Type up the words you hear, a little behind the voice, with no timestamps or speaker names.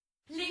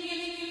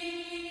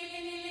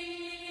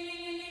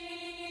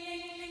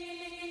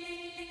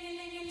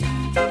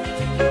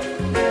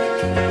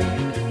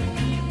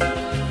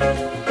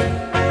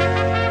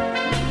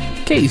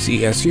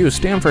KZSU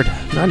Stanford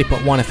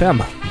 90.1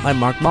 FM. I'm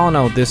Mark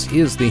Molyneux. This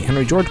is the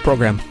Henry George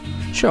Program,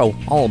 show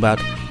all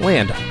about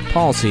land,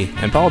 policy,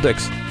 and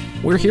politics.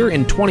 We're here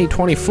in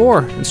 2024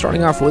 and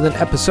starting off with an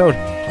episode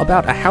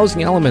about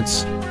housing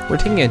elements. We're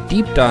taking a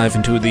deep dive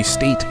into the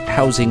state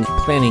housing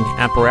planning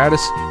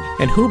apparatus,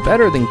 and who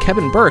better than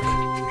Kevin Burke,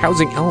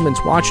 housing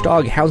elements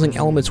watchdog, housing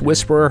elements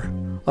whisperer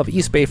of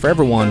East Bay for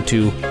everyone,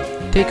 to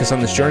take us on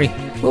this journey.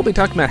 We'll be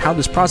talking about how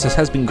this process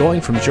has been going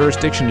from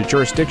jurisdiction to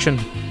jurisdiction,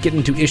 get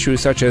into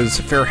issues such as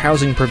fair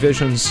housing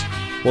provisions.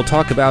 We'll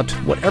talk about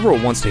what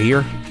everyone wants to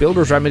hear,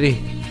 builder's remedy,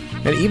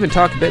 and even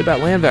talk a bit about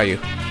land value.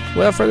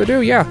 Without further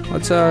ado,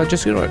 let's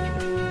just get into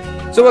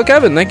it. So,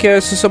 Kevin, thank you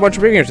so much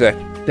for being here today.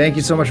 Thank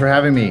you so much for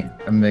having me.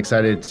 I'm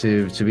excited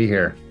to be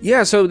here.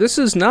 Yeah, so this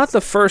is not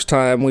the first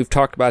time we've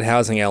talked about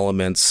housing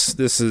elements.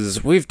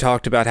 We've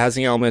talked about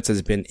housing elements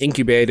has been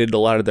incubated, a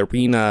lot of the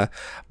RENA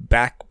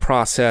back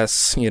process,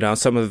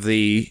 some of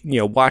the,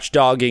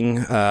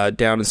 watchdogging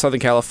down in Southern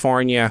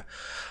California.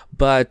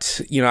 But,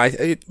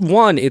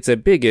 it's a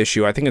big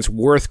issue. I think it's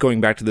worth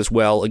going back to this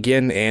well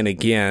again and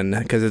again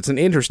because it's an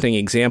interesting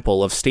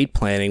example of state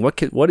planning.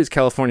 What is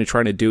California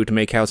trying to do to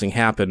make housing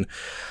happen?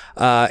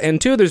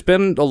 And two, there's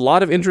been a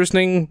lot of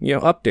interesting,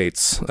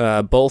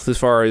 updates, both as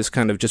far as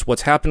kind of just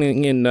what's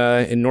happening in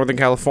Northern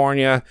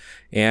California,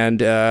 and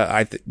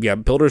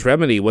builder's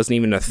remedy wasn't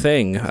even a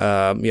thing,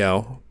 a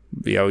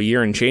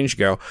year and change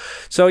ago.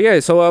 So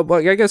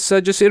I guess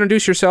just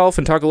introduce yourself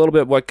and talk a little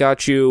bit what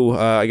got you,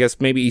 I guess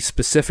maybe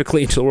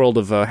specifically into the world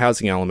of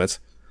housing elements.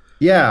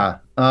 Yeah.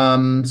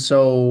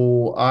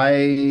 So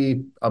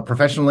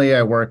professionally,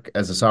 I work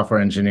as a software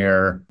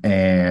engineer,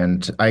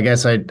 and I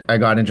guess I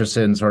got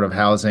interested in sort of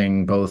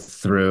housing both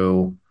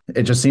through,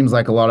 it just seems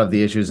like a lot of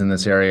the issues in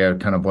this area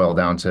kind of boil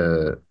down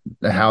to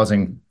the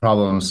housing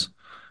problems,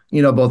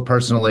 both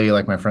personally,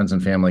 like my friends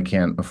and family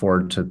can't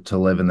afford to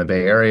live in the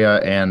Bay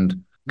Area,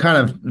 and kind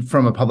of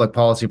from a public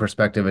policy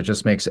perspective, it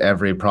just makes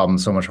every problem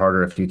so much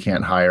harder if you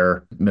can't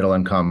hire middle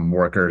income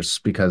workers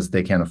because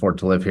they can't afford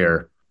to live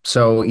here.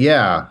 So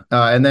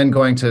and then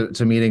going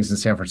to meetings in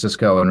San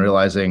Francisco and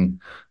realizing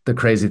the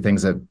crazy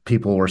things that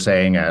people were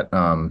saying at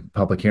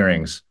public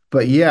hearings.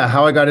 But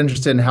how I got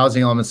interested in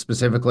housing elements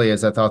specifically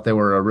is I thought they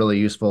were a really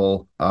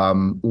useful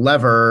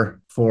lever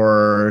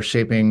for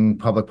shaping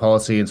public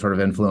policy and sort of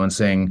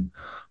influencing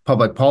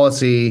public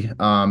policy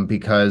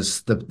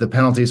because the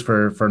penalties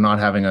for not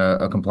having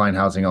a compliant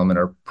housing element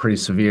are pretty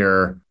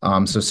severe.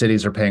 So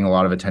cities are paying a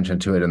lot of attention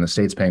to it and the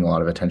state's paying a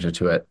lot of attention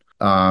to it.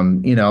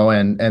 And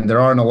there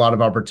aren't a lot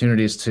of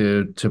opportunities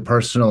to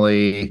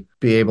personally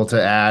be able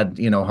to add,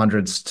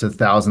 hundreds to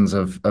thousands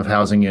of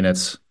housing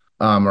units,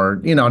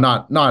 or,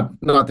 not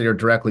that you're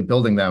directly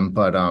building them,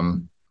 but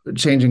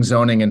changing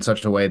zoning in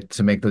such a way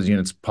to make those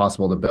units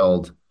possible to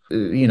build.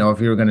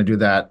 If you were going to do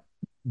that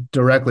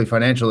directly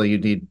financially,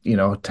 you'd need,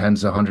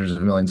 tens of hundreds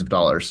of millions of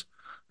dollars.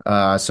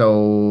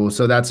 So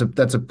that's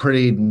a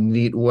pretty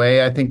neat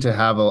way, I think, to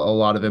have a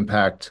lot of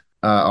impact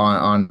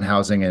on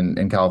housing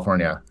in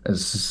California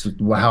is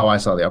how I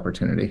saw the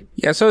opportunity.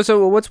 Yeah. So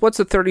what's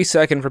the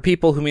 30-second for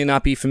people who may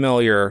not be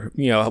familiar?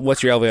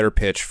 What's your elevator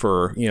pitch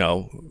for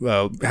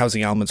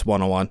housing elements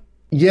 101?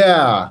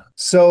 Yeah.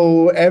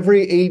 So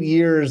every 8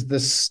 years,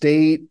 the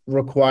state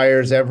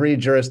requires every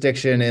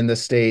jurisdiction in the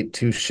state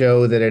to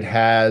show that it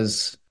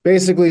has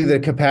basically the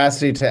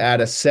capacity to add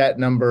a set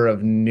number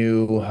of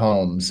new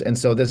homes. And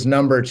so this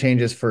number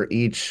changes for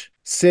each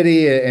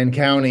city and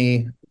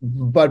county.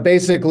 But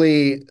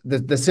basically,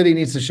 the city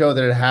needs to show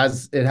that it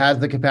has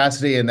the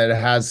capacity and that it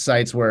has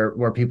sites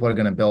where people are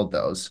going to build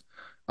those.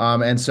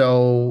 And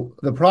so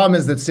the problem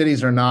is that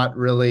cities are not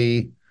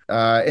really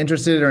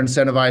interested or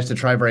incentivized to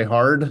try very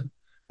hard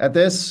at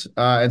this.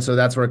 And so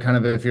that's where kind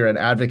of, if you're an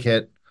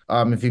advocate,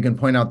 if you can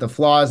point out the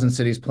flaws in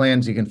cities'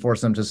 plans, you can force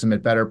them to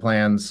submit better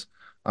plans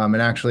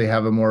and actually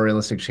have a more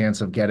realistic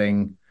chance of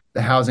getting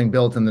the housing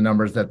built in the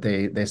numbers that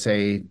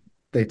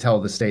they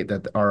tell the state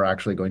that are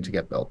actually going to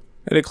get built.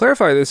 And to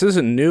clarify, this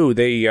isn't new.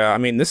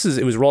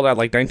 It was rolled out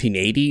like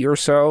 1980 or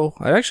so.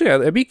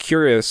 I'd be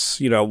curious,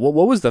 what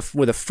was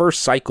the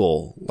first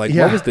cycle? Like,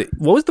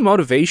 what was the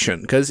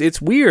motivation? Because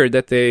it's weird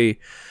that they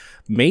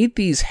made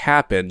these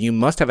happen. You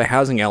must have a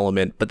housing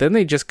element, but then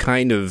they just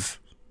kind of,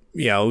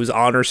 it was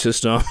honor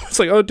system. It's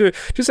like, oh, dude,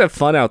 just have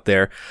fun out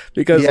there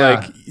because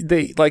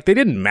they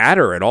didn't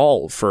matter at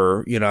all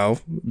for,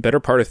 better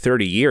part of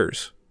 30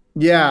 years.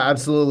 Yeah,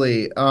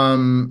 absolutely.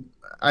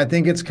 I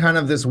think it's kind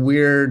of this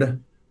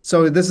weird.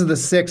 So this is the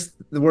sixth,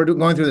 we're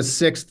going through the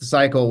sixth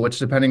cycle, which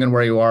depending on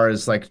where you are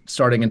is like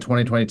starting in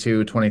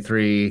 2022,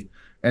 23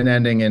 and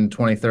ending in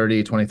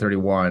 2030,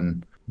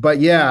 2031. But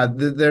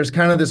there's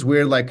kind of this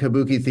weird like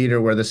kabuki theater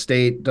where the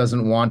state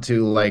doesn't want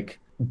to like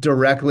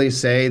directly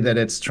say that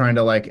it's trying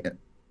to like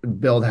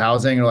build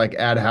housing or like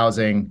add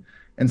housing.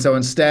 And so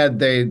instead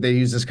they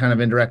use this kind of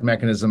indirect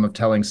mechanism of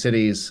telling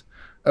cities,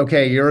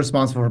 okay, you're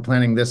responsible for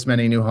planning this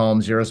many new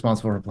homes. You're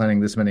responsible for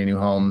planning this many new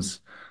homes.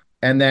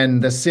 And then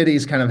the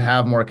cities kind of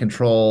have more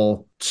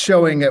control,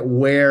 showing it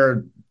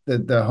where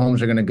the homes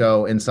are going to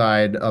go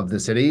inside of the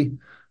city.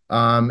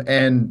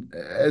 And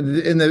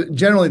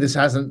generally, this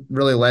hasn't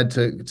really led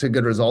to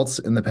good results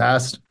in the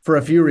past for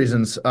a few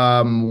reasons.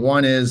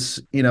 One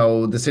is,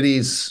 the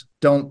cities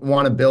don't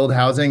want to build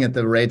housing at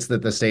the rates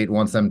that the state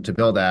wants them to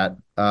build at.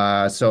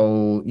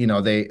 So,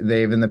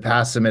 they've in the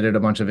past submitted a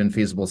bunch of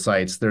infeasible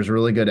sites. There's a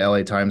really good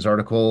LA Times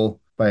article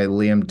by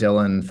Liam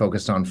Dillon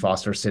focused on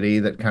Foster City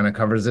that kind of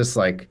covers this.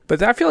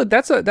 But I feel like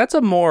that's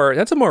a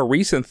more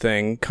recent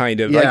thing, kind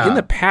of. Yeah. Like in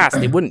the past,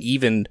 they wouldn't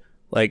even.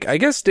 I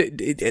guess,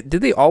 did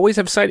they always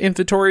have site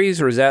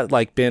inventories, or has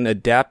that, been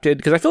adapted?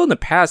 Because I feel in the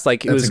past,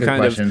 it That's was a good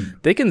kind question.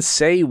 of, they can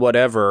say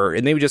whatever,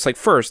 and they would just,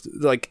 first,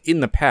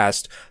 in the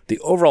past, the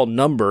overall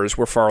numbers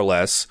were far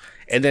less,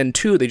 and then,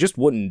 two, they just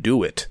wouldn't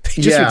do it.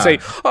 They just would say,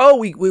 oh,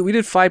 we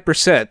did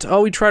 5%.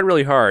 Oh, we tried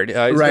really hard.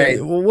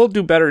 Right. We'll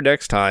do better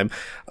next time,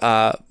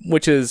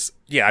 which is...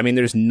 Yeah,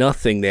 there's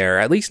nothing there.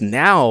 At least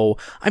now,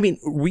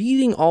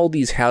 reading all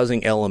these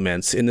housing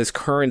elements in this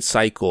current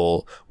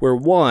cycle, where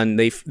one,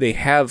 they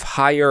have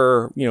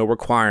higher,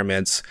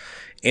 requirements,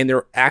 and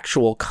their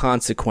actual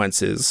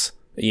consequences,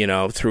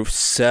 through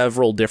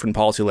several different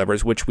policy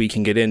levers, which we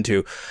can get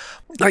into.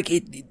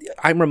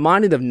 I'm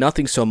reminded of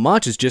nothing so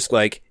much as just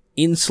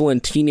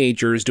insolent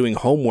teenagers doing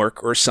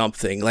homework or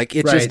something.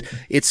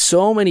 It's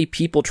so many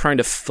people trying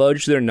to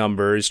fudge their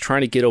numbers, trying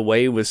to get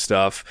away with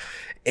stuff.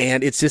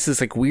 And it's just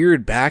this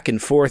weird back and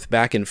forth.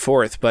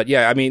 But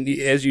yeah,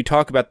 as you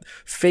talk about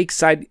fake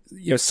site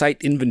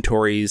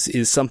inventories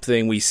is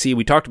something we see.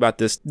 We talked about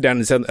this down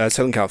in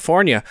Southern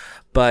California.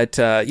 But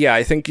yeah,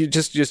 I think you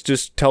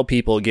just tell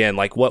people again,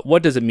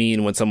 what does it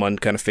mean when someone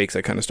kind of fakes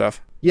that kind of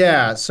stuff?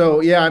 Yeah. So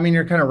yeah,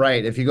 you're kind of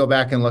right. If you go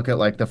back and look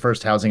at the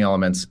first housing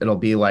elements, it'll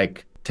be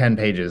 10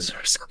 pages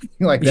or something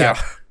like that.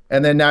 Yeah.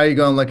 And then now you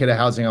go and look at a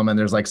housing element,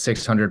 there's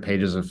 600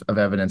 pages of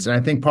evidence. And I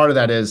think part of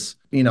that is,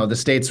 the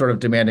state sort of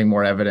demanding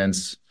more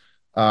evidence.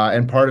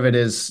 And part of it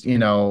is,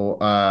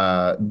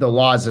 the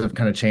laws have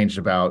kind of changed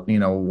about,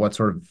 what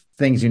sort of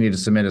things you need to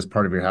submit as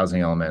part of your housing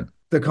element.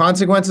 The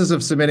consequences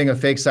of submitting a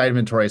fake site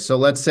inventory. So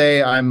let's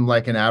say I'm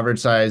an average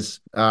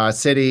size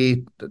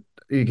city.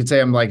 You could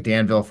say I'm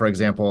Danville, for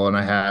example, and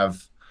I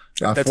have...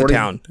 That's 40, a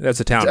town. That's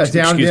a town.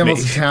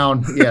 Danville's a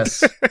town,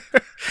 yes.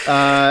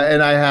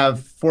 And I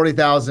have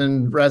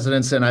 40,000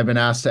 residents, and I've been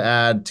asked to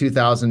add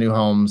 2,000 new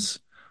homes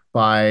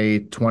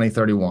by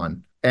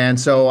 2031. And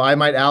so I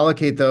might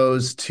allocate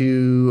those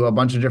to a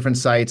bunch of different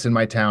sites in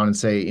my town and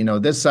say,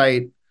 this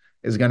site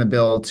is going to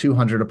build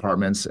 200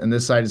 apartments, and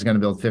this site is going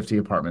to build 50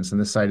 apartments, and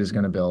this site is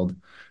going to build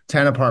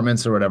 10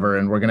 apartments or whatever,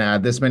 and we're going to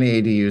add this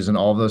many ADUs, and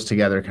all of those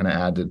together kind of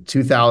add to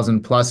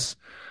 2,000 plus.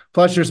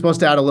 Plus, you're supposed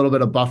to add a little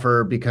bit of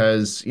buffer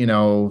because,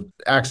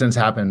 accidents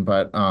happen,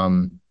 but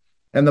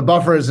and the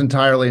buffer is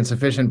entirely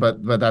insufficient,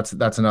 but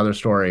that's another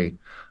story.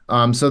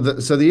 So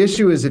the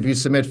issue is if you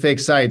submit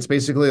fake sites,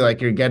 basically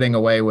you're getting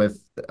away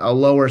with a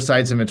lower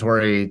sites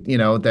inventory,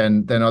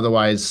 than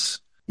otherwise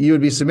you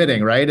would be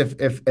submitting, right?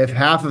 If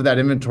half of that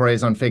inventory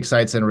is on fake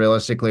sites, then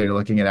realistically you're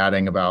looking at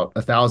adding about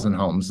 1,000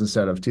 homes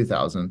instead of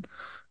 2,000.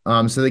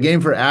 So the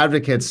game for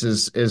advocates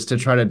is to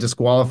try to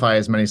disqualify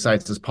as many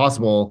sites as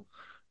possible.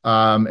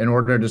 In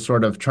order to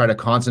sort of try to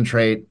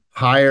concentrate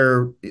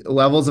higher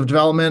levels of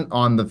development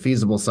on the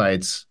feasible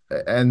sites.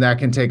 And that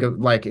can take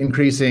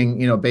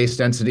increasing, base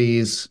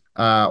densities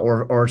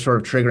or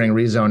sort of triggering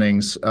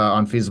rezonings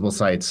on feasible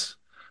sites.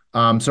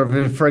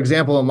 So for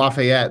example, in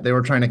Lafayette, they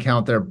were trying to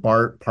count their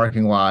BART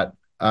parking lot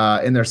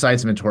in their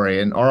sites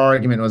inventory. And our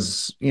argument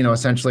was,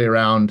 essentially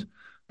around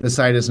the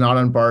site is not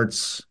on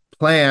BART's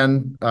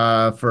plan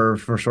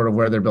for sort of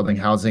where they're building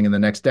housing in the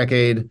next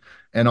decade.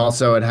 And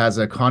also it has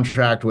a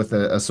contract with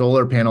a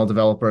solar panel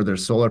developer.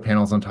 There's solar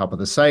panels on top of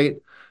the site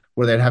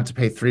where they'd have to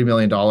pay $3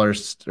 million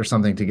or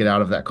something to get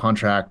out of that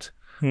contract.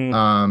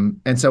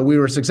 And so we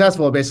were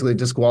successful at basically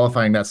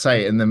disqualifying that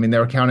site. And they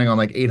were counting on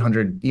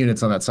 800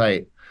 units on that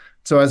site.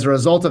 So as a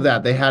result of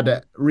that, they had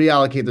to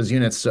reallocate those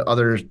units to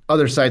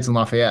other sites in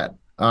Lafayette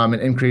and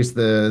increase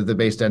the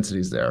base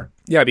densities there.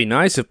 Yeah, it'd be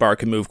nice if Burke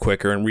could move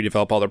quicker and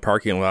redevelop all their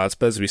parking lots.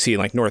 But as we see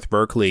in North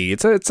Berkeley,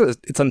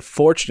 it's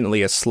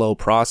unfortunately a slow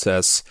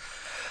process.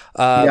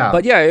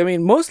 But yeah,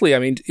 mostly,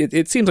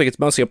 it seems like it's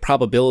mostly a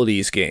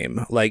probabilities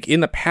game. In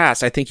the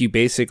past, I think you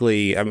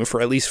basically,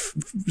 for at least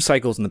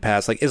cycles in the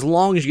past, as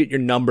long as you get your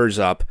numbers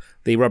up,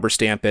 they rubber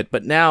stamp it.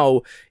 But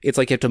now it's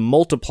you have to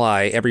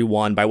multiply every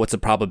one by what's the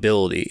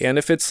probability. And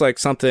if it's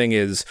something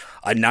is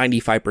a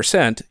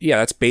 95%, yeah,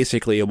 that's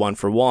basically a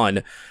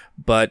 1-for-1.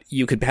 But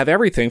you could have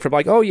everything from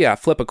oh yeah,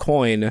 flip a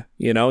coin,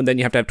 and then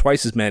you have to have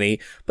twice as many.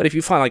 But if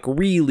you find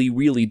really,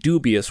 really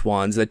dubious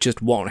ones that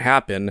just won't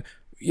happen,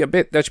 yeah,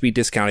 that should be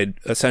discounted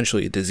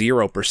essentially to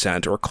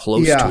 0% or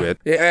close to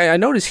it. I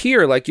noticed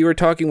here, you were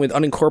talking with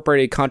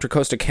unincorporated Contra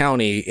Costa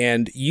County,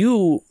 and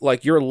you,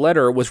 your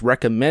letter was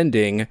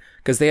recommending,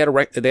 because they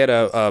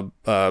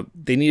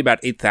need about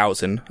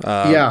 8,000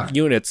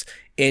 units,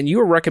 and you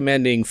were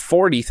recommending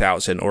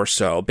 40,000 or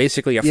so,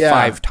 basically a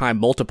 5-time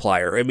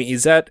multiplier.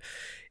 Is that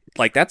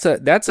Like that's a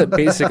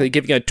basically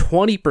giving a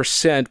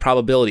 20%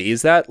 probability.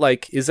 Is that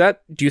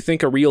do you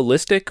think a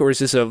realistic, or is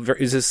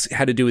this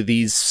had to do with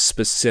these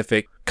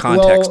specific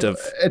context Well, of,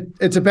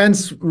 it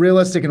depends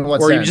realistic in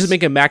what or are you just sense.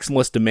 making a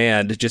maximalist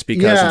demand just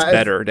because it's Yeah,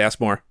 better to ask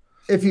more?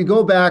 if you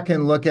go back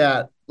and look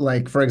at,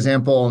 like, for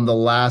example, in the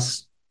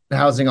last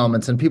housing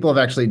elements, and people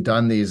have actually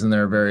done these, and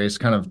there are various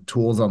kind of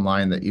tools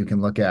online that you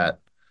can look at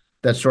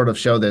that sort of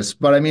show this.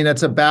 But I mean,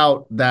 it's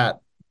about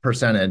that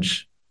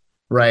percentage,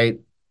 right?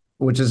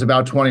 Which is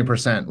about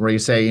 20%, where you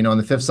say, in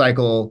the fifth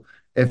cycle,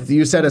 if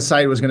you said a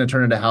site was going to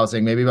turn into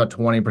housing, maybe about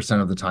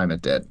 20% of the time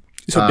it did.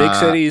 So big Uh,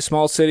 cities,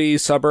 small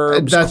cities,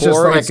 suburbs, that's just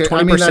core, like, it's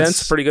I mean, 20% is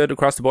that's, pretty good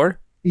across the board.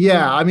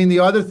 yeah. I mean, the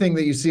other thing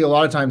that you see a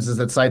lot of times is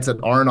that sites that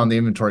aren't on the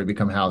inventory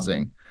become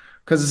housing,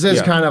 because this is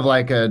Yeah, kind of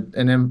like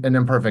an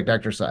imperfect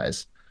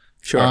exercise.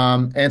 sure.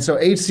 And so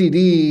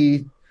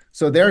HCD,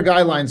 so their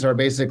guidelines are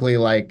basically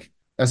like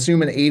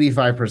assume an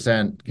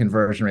 85%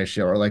 conversion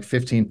ratio or like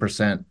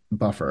 15%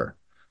 buffer.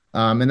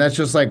 And that's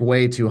just like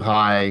way too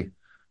high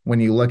when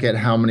you look at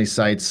how many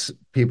sites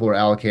people are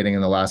allocating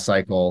in the last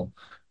cycle.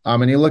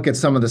 And you look at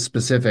some of the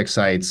specific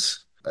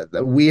sites.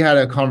 We had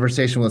a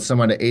conversation with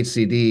someone at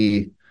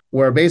HCD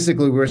where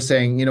basically we were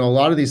saying, a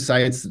lot of these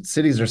sites that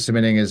cities are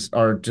submitting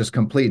are just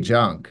complete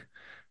junk,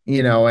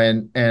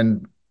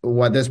 and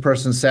what this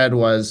person said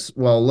was,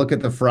 well, look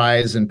at the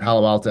fries in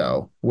Palo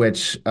Alto,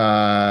 which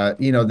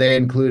they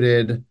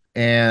included,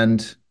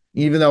 and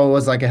even though it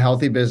was like a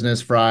healthy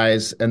business,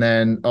 fries, and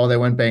then they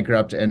went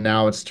bankrupt, and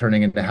now it's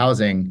turning into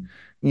housing.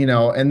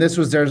 And this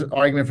was their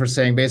argument for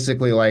saying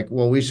basically like,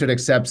 well, we should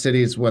accept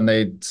cities when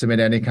they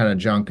submit any kind of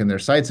junk in their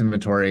sites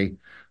inventory.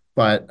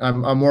 But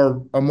a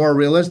more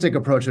realistic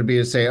approach would be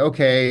to say,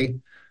 okay,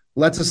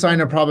 let's assign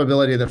a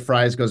probability that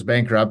Fry's goes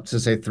bankrupt to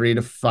say 3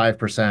 to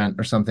 5%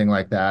 or something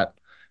like that,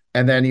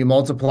 and then you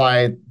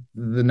multiply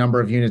the number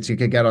of units you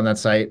could get on that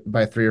site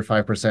by 3 or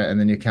 5%, and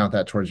then you count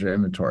that towards your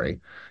inventory.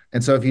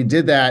 And so if you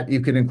did that,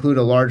 you could include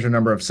a larger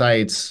number of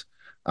sites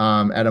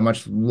at a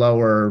much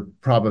lower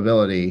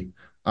probability.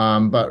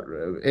 But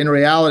in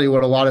reality,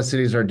 what a lot of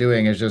cities are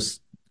doing is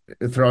just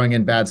throwing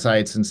in bad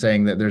sites and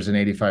saying that there's an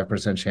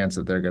 85% chance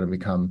that they're going to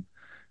become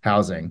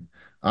housing.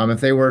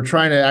 If they were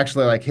trying to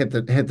actually like hit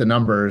the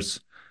numbers,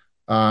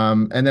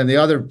 and then the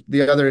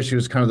other issue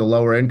is kind of the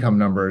lower income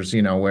numbers,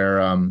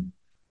 where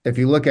if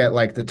you look at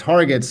like the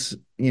targets,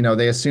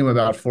 they assume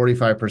about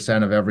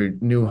 45% of every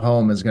new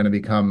home is going to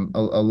become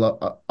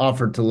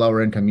offered to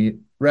lower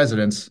income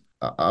residents.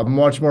 A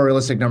much more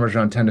realistic number is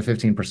around 10 to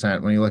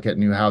 15% when you look at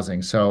new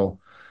housing. So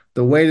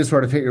the way to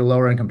sort of hit your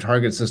lower income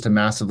targets is to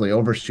massively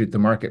overshoot the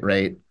market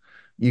rate.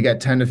 You get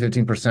 10 to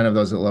 15% of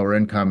those at lower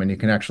income, and you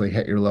can actually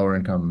hit your lower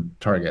income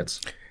targets.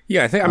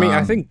 Yeah, I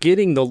think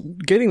getting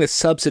the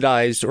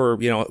subsidized, or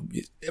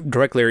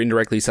directly or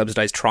indirectly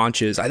subsidized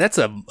tranches, I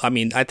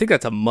think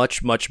that's a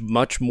much much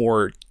much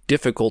more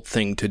difficult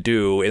thing to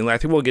do, and I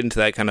think we'll get into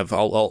that kind of.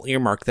 I'll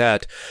earmark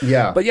that.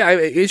 Yeah. But yeah,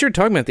 as you're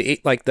talking about the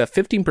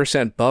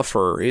 15%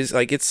 buffer is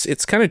like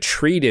it's kind of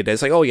treated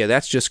as like, oh yeah,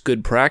 that's just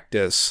good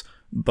practice,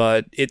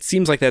 but it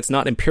seems like that's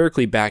not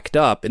empirically backed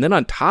up, and then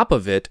on top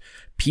of it,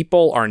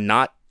 people are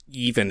not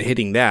even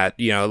hitting that.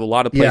 A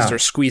lot of places are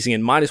squeezing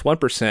in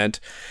 -1%,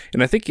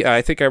 and I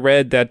think I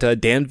read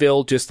that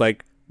Danville just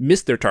like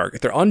missed their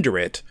target. They're under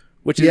it,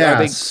 which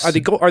is are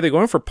they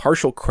going for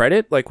partial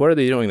credit? Like, what are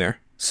they doing there?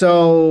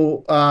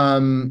 So,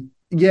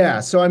 yeah.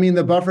 So, I mean,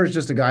 the buffer is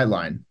just a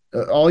guideline.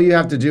 All you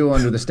have to do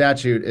under the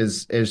statute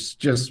is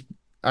just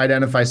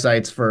identify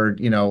sites for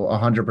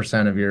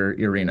 100% of your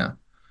arena.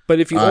 But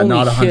if you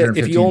not only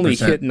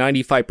 115%. hit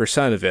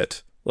 95% of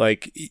it,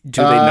 like,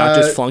 do they not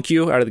just flunk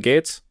you out of the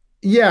gates?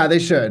 Yeah, they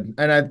should,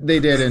 and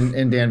they did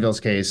in Danville's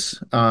case.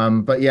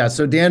 But yeah,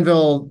 so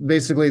Danville,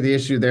 basically the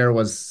issue there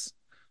was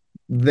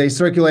they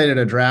circulated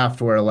a draft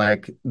where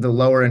like the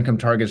lower income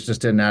targets just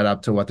didn't add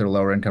up to what their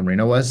lower income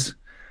arena was.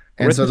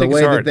 And so Arithmetic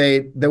is hard.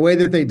 the way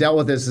that they dealt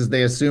with this is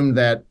they assumed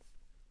that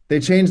they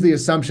changed the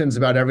assumptions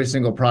about every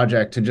single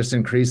project to just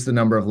increase the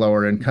number of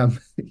lower income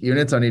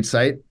units on each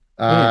site.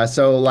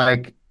 So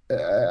like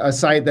a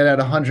site that had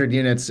 100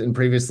 units, and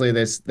previously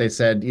they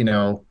said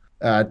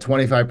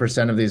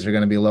 25% of these are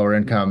going to be lower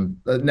income.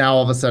 Now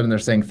all of a sudden they're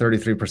saying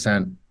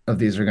 33% of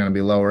these are going to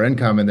be lower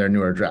income in their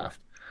newer draft.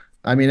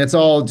 I mean, it's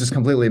all just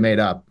completely made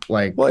up.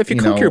 Like, well, if you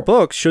cook your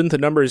books, shouldn't the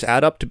numbers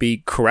add up to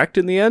be correct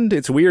in the end?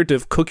 It's weird to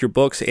cook your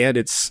books and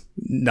it's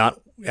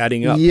not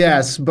adding up.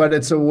 Yes, but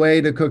it's a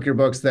way to cook your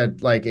books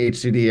that like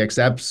HCD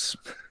accepts.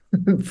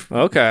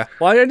 Okay.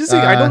 Well, I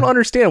don't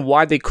understand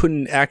why they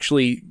couldn't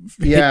actually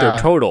hit their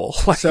total.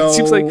 Like, so, it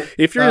seems like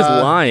if you're just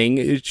lying,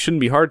 it shouldn't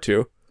be hard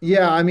to.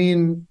 Yeah, I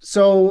mean,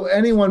 so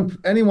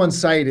anyone's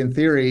site, in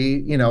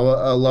theory,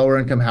 a lower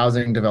income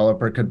housing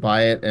developer could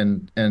buy it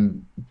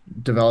and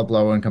develop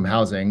low income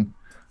housing.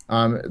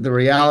 The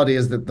reality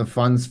is that the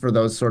funds for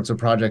those sorts of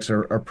projects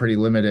are pretty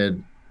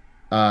limited.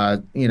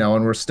 And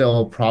we're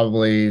still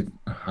probably,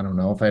 I don't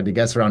know if I had to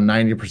guess, around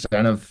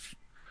 90% of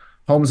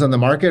homes on the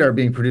market are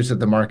being produced at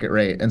the market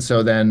rate. And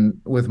so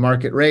then with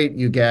market rate,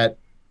 you get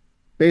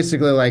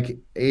basically like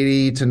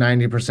 80 to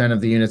 90%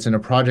 of the units in a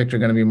project are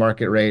going to be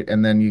market rate,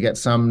 and then you get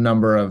some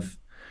number of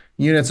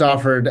units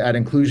offered at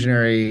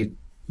inclusionary,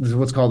 this is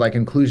what's called like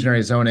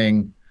inclusionary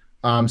zoning.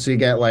 So you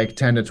get like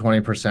 10 to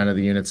 20% of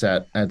the units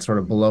at sort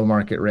of below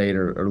market rate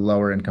or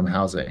lower income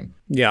housing.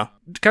 Yeah.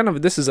 Kind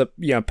of, this is a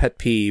pet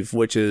peeve,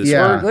 which is,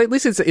 Yeah. or at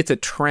least it's a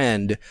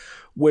trend,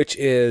 which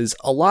is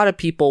a lot of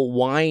people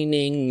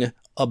whining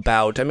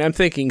about, I mean, I'm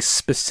thinking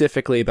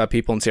specifically about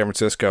people in San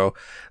Francisco.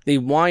 They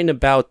whine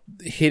about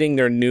hitting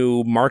their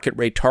new market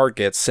rate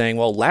targets, saying,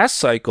 well, last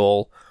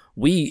cycle,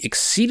 we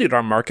exceeded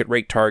our market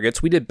rate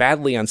targets. We did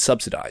badly on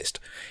subsidized.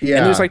 Yeah.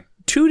 And there's like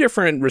two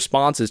different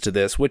responses to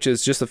this, which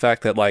is just the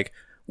fact that like,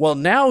 well,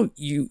 now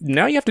you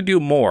have to do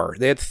more.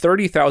 They had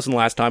 30,000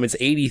 last time. It's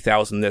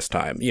 80,000 this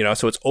time,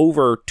 so it's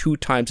over 2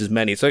 times as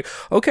many. It's like,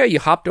 okay, you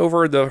hopped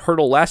over the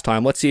hurdle last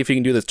time. Let's see if you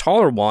can do this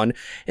taller one.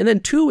 And then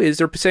 2 is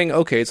they're saying,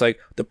 okay, it's like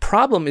the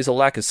problem is a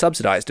lack of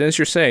subsidized. And as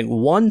you're saying,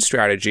 one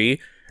strategy,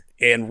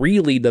 and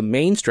really the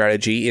main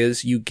strategy,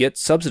 is you get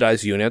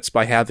subsidized units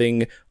by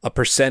having a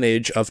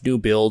percentage of new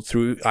build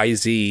through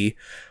IZ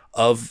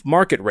of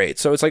market rate.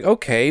 So it's like,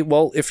 okay,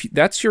 well, if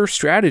that's your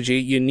strategy,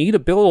 you need to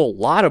build a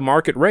lot of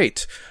market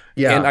rate.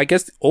 Yeah. And I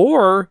guess,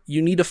 or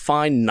you need to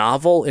find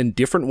novel and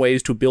different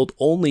ways to build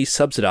only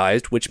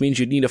subsidized, which means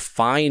you need to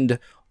find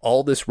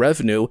all this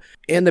revenue.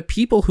 And the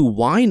people who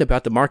whine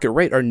about the market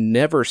rate are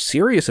never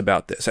serious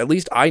about this. At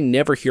least I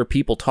never hear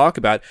people talk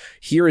about,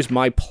 here is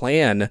my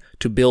plan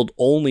to build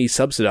only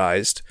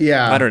subsidized.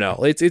 Yeah. I don't know.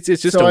 It's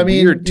just a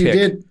weird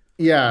tick.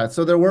 Yeah,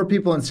 so there were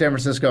people in San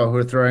Francisco who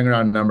were throwing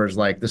around numbers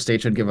like the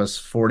state should give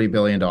us $40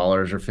 billion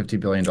or $50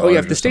 billion. Oh, yeah,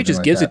 if the state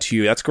just gives it to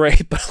you, that's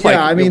great. But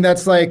yeah, I mean,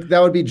 that's like, that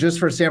would be just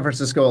for San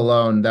Francisco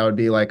alone. That would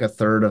be like a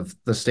third of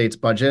the state's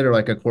budget or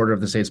like a quarter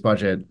of the state's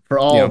budget for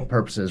all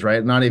purposes,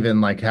 right? Not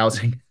even like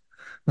housing,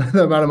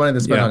 the amount of money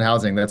that's spent on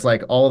housing. That's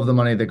like all of the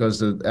money that goes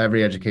to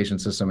every education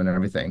system and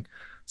everything.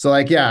 So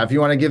like, yeah, if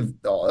you want to give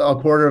a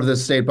quarter of the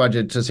state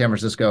budget to San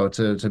Francisco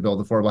to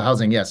build affordable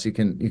housing, yes, you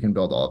can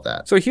build all of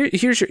that. So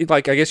here's your,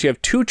 like, I guess you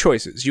have 2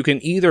 choices. You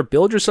can either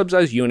build your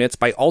subsidized units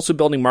by also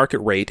building market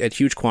rate at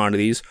huge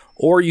quantities,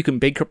 or you can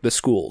bankrupt the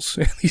schools.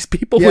 These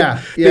people, they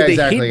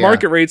hate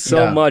market rates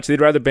so much,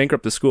 they'd rather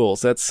bankrupt the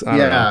schools. That's, I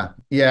don't know.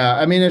 Yeah.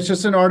 I mean, it's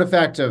just an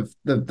artifact of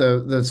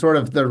the sort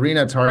of the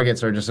RHNA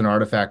targets are just an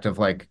artifact of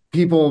like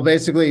people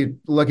basically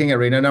looking at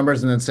RHNA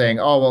numbers and then saying,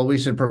 oh, well, we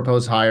should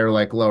propose higher,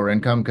 like lower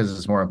income because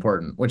it's more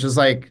important, which is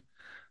like,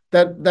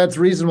 that's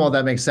reasonable.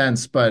 That makes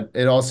sense. But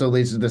it also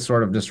leads to this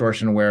sort of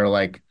distortion where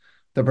like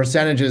the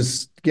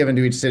percentages given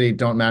to each city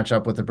don't match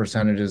up with the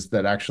percentages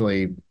that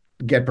actually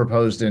get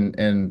proposed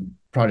in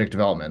project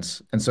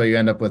developments. And so you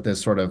end up with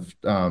this sort of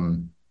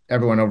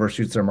everyone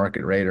overshoots their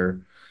market rate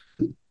or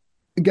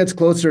it gets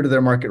closer to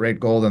their market rate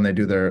goal than they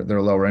do their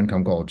lower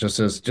income goal, just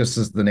as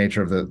the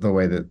nature of the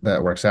way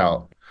that works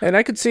out. And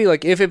I could see,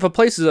 like, if a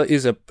place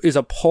is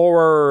a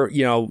poorer,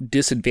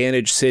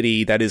 disadvantaged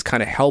city that is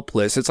kind of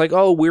helpless, it's like,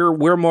 oh,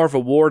 we're more of a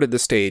ward of the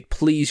state.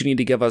 Please, you need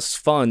to give us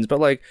funds. But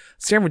like,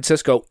 San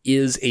Francisco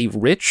is a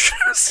rich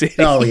city.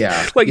 Oh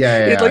yeah,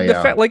 the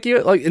fact, like,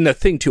 and the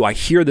thing too, I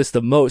hear this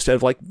the most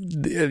of like,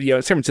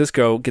 San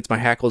Francisco gets my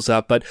hackles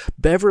up, but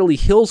Beverly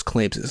Hills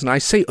claims this, and I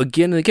say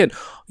again and again,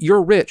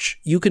 you're rich.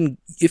 You can,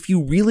 if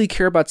you really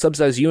care about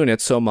subsidized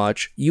units so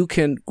much, you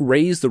can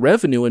raise the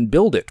revenue and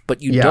build it,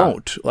 but you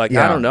don't. Like,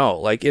 I don't know.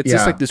 Like, it's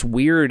just like this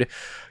weird,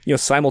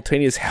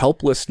 simultaneous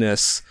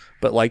helplessness,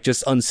 but like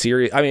just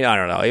unserious. I mean, I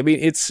don't know. I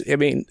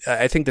mean,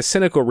 I think the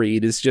cynical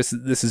read is just,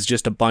 this is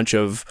just a bunch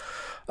of,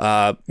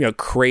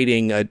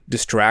 creating a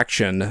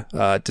distraction,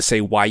 to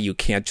say why you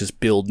can't just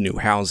build new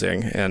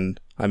housing. And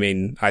I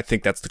mean, I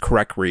think that's the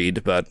correct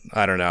read, but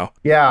I don't know.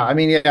 Yeah. I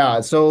mean,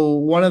 yeah. So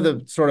one of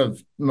the sort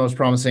of most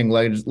promising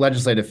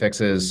legislative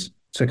fixes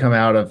to come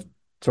out of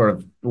sort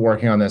of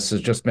working on this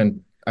has just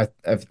been, I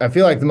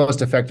feel like the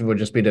most effective would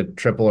just be to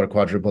triple or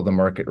quadruple the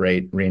market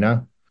rate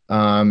RHNA.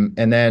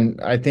 And then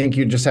I think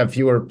you just have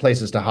fewer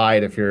places to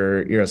hide if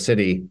you're a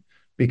city,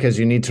 because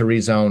you need to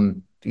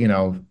rezone,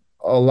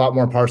 a lot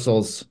more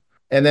parcels.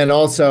 And then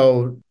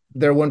also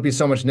there wouldn't be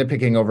so much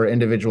nitpicking over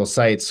individual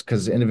sites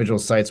because individual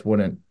sites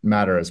wouldn't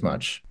matter as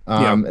much.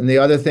 And the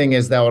other thing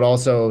is that would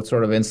also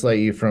sort of insulate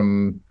you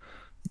from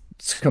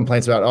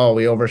complaints about, oh,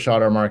 we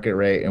overshot our market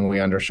rate and we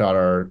undershot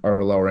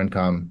our lower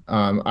income.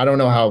 I don't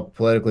know how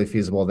politically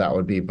feasible that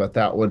would be, but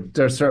that would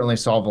certainly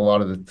solve a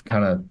lot of the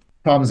kind of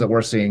problems that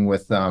we're seeing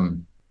with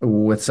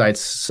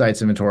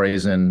sites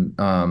inventories and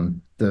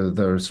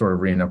the sort of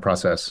RHNA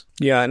process.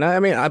 Yeah, and I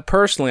mean, I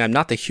personally, I'm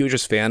not the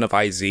hugest fan of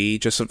IZ,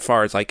 just as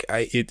far as like,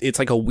 it's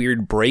like a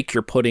weird break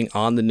you're putting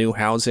on the new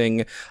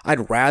housing.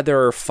 I'd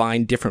rather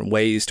find different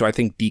ways to, I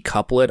think,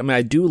 decouple it. I mean,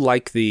 I do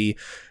like the,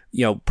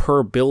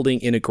 per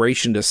building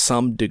integration to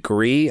some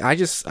degree. I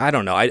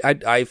don't know.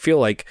 I feel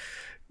like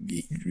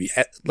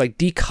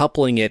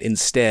decoupling it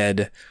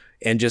instead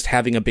and just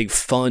having a big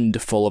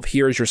fund full of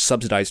here's your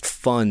subsidized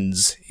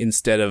funds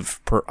instead of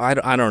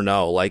I don't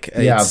know, like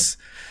Yeah. it's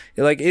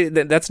like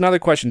that's another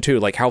question too,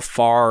 like how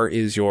far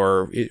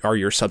are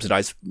your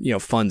subsidized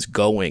funds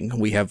going?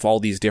 We have all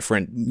these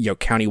different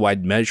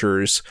countywide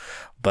measures,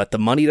 but the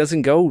money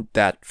doesn't go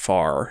that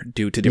far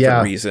due to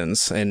different Yeah.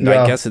 reasons. And I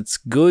Yeah. guess it's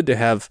good to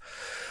have,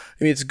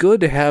 I mean, it's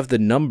good to have the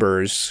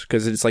numbers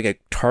because it's like a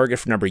target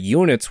for number of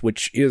units,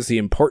 which is the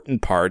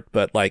important part.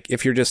 But like,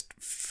 if you're just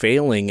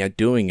failing at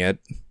doing it,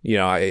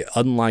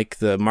 unlike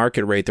the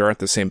market rate, there aren't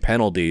the same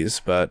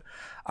penalties. But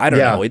I don't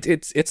Yeah. know.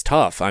 It's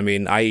tough. I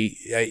mean,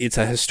 it's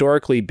a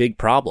historically big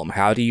problem.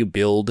 How do you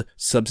build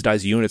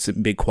subsidized units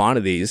in big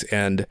quantities?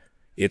 And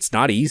it's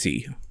not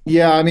easy.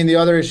 Yeah, I mean, the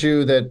other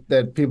issue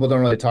that people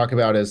don't really talk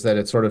about is that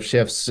it sort of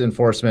shifts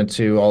enforcement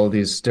to all of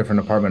these different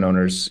apartment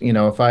owners.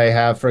 If I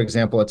have, for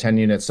example, a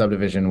 10-unit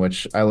subdivision,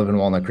 which I live in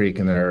Walnut Creek,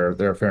 and there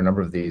are a fair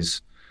number of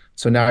these.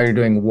 So now you're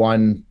doing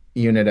one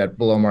unit at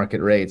below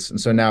market rates,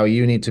 and so now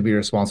you need to be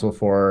responsible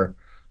for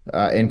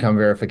income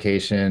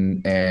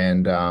verification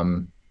and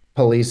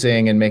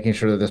policing and making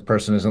sure that this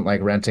person isn't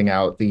like renting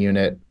out the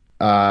unit.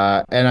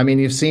 And I mean,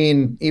 you've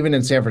seen even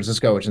in San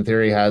Francisco, which in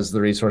theory has the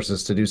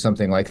resources to do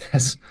something like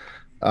this.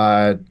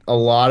 A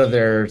lot of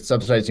their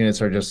subsidized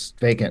units are just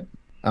vacant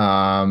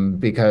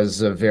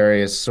because of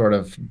various sort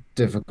of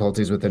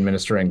difficulties with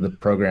administering the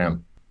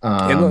program.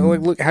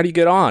 And look, how do you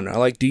get on?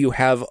 Like, do you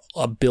have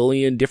a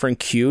billion different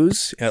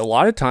queues? A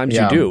lot of times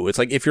you Yeah. do. It's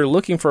like if you're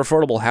looking for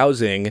affordable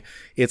housing,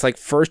 it's like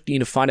first you need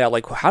to find out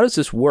like how does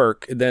this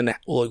work? And then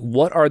like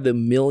what are the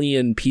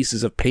million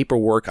pieces of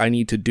paperwork I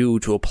need to do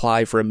to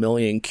apply for a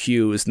million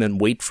queues and then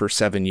wait for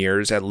 7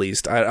 years at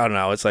least? I don't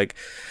know. It's like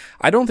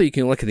I don't think you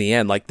can look at the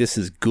end like this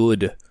is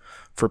good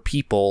for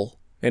people.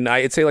 And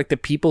I'd say like the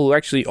people who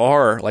actually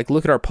are, like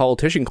look at our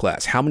politician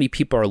class. How many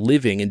people are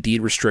living in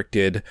deed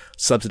restricted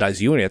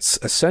subsidized units?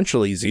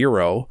 Essentially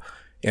zero.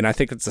 And I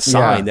think it's a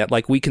sign that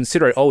like we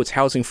consider it, oh, it's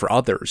housing for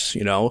others,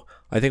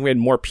 I think we had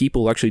more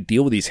people who actually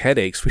deal with these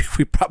headaches.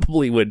 We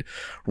probably would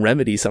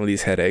remedy some of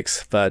these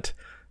headaches, but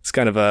it's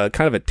kind of a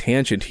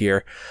tangent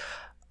here.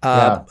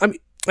 Yeah.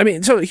 I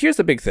mean, so here's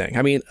the big thing.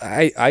 I mean,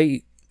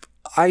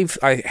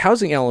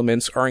 housing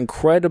elements are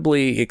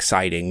incredibly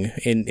exciting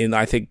in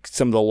I think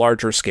some of the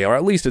larger scale, or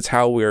at least it's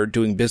how we're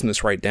doing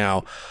business right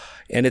now.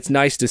 And it's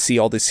nice to see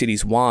all the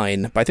cities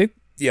whine. But I think,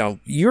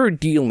 you're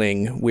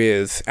dealing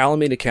with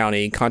Alameda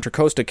County, Contra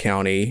Costa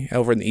County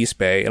over in the East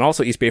Bay, and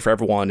also East Bay for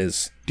everyone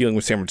is dealing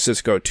with San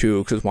Francisco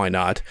too, because why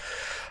not?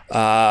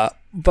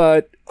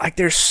 But like,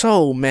 there's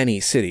so many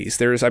cities.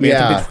 There's, I mean,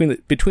 Yeah.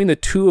 between the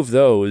two of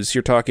those,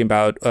 you're talking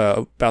about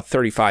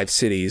 35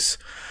 cities.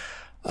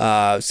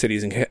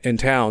 Cities and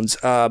towns.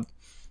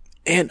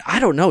 And I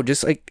don't know,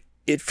 just like,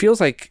 it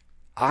feels like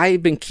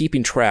I've been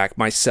keeping track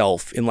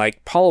myself in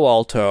like Palo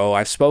Alto.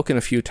 I've spoken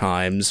a few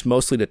times,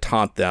 mostly to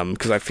taunt them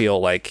because I feel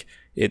like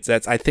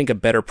that's, I think, a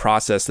better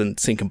process than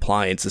seeing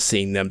compliance is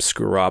seeing them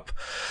screw up.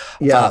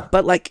 Yeah.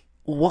 But like,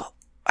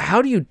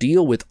 how do you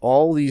deal with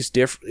all these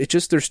different, it's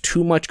just, there's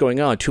too much going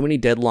on, too many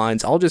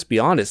deadlines. I'll just be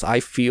honest. I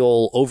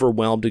feel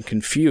overwhelmed and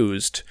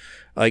confused.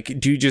 Like,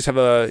 do you just have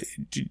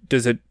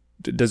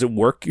does it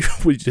work?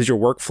 Does your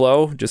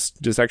workflow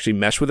just actually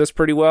mesh with this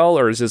pretty well,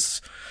 or is this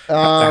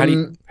how do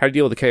you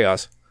deal with the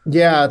chaos?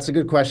 Yeah, it's a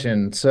good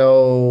question.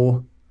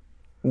 So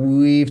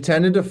we've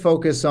tended to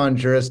focus on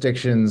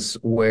jurisdictions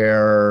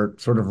where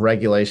sort of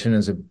regulation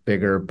is a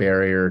bigger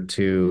barrier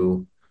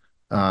to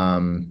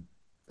um,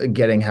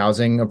 getting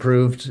housing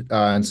approved.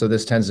 And so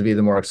this tends to be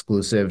the more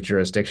exclusive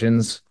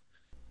jurisdictions.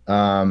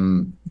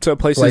 So places that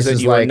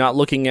Places you are like, not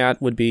looking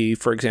at would be,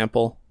 for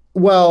example,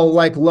 well,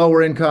 like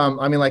lower income.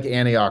 I mean, like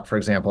Antioch, for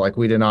example. Like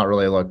we did not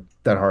really look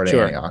that hard at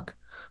sure. Antioch.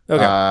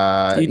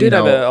 Okay, you did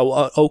have a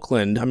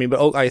Oakland. I mean,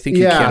 but I think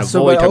you Yeah, can't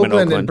so avoid but talking about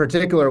Oakland in Oakland.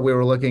 particular, we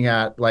were looking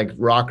at like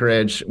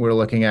Rockridge, we were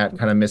looking at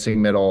kind of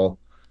missing middle,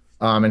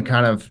 and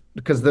kind of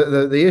because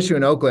the issue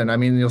in Oakland, I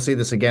mean, you'll see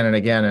this again and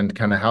again, and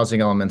kind of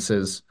housing elements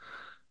is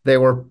they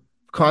were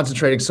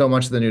concentrating so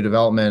much of the new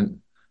development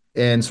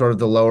in sort of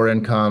the lower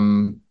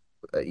income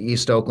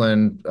East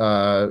Oakland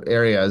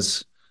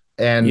areas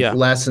and Yeah,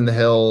 less in the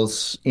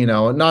hills.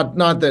 Not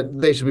that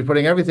they should be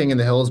putting everything in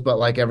the hills, but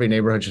like every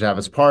neighborhood should have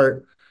its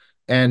part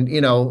and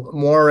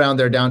more around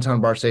their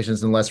downtown bar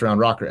stations and less around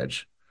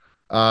Rockridge.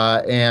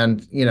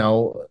 And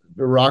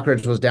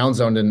Rockridge was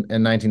downzoned in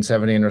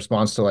 1970 in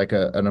response to like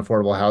an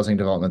affordable housing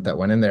development that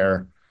went in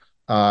there.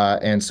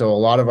 And so a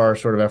lot of our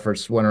sort of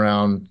efforts went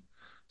around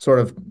sort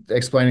of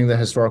explaining the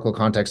historical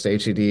context to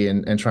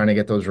HED and trying to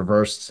get those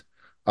reversed.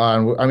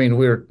 I mean,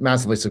 we were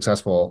massively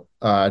successful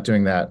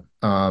doing that.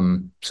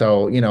 And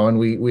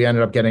we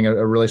ended up getting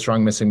a really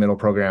strong missing middle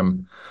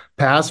program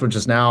passed, which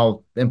is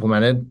now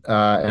implemented,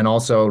 and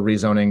also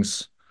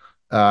rezonings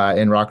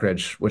in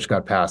Rockridge, which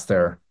got passed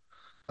there.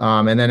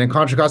 And then in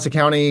Contra Costa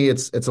County,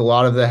 it's a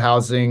lot of the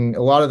housing,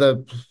 a lot of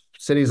the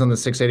cities on the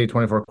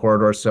 680-24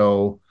 corridor.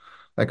 So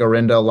like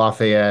Orinda,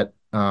 Lafayette,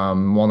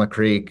 Walnut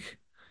Creek,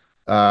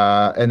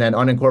 and then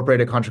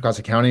unincorporated Contra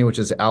Costa County, which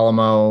is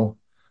Alamo,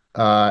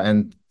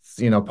 and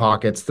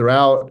pockets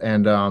throughout.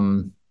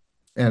 And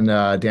and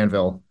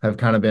Danville have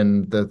kind of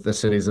been the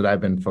cities that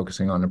I've been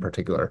focusing on in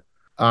particular.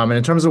 And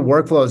in terms of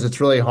workflows, it's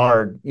really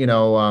hard.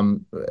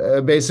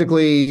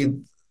 Basically,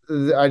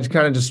 I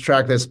kind of just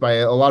track this by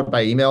a lot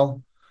by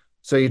email.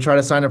 So you try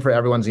to sign up for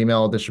everyone's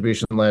email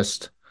distribution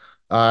list,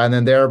 and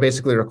then they're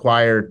basically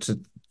required to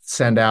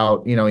send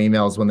out,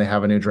 emails when they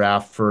have a new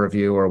draft for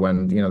review or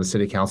when, the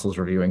city council is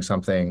reviewing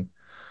something.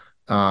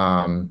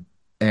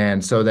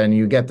 And so then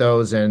you get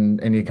those and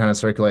you kind of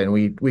circulate, and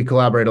we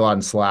collaborate a lot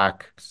in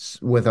Slack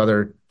with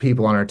other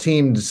people on our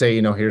team to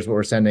say, here's what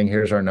we're sending,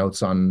 here's our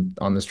notes on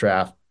this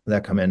draft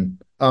that come in.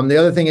 The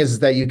other thing is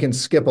that you can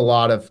skip a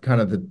lot of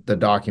kind of the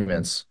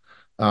documents.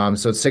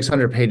 So it's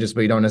 600 pages,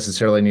 but you don't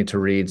necessarily need to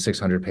read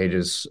 600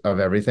 pages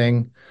of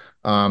everything.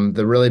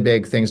 The really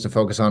big things to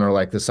focus on are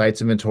like the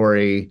sites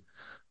inventory,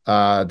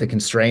 the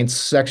constraints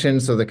section.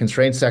 So the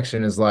constraints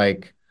section is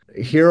like,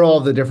 here are all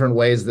the different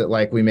ways that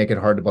like we make it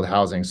hard to build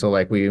housing. So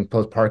like we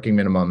impose parking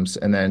minimums,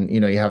 and then,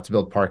 you have to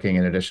build parking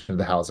in addition to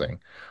the housing,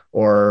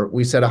 or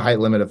we set a height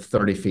limit of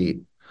 30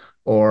 feet,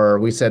 or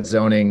we set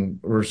zoning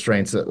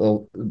restraints that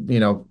will,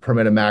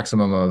 permit a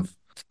maximum of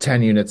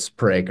 10 units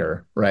per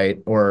acre,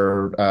 right?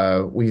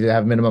 Or we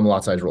have minimum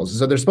lot size rules.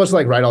 So they're supposed to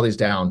like write all these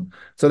down.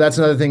 So that's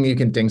another thing you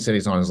can ding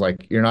cities on, is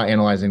like, you're not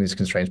analyzing these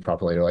constraints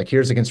properly. Or like,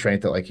 here's a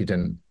constraint that like you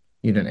didn't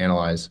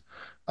analyze.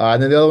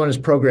 And then the other one is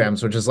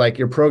programs, which is like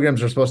your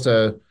programs are supposed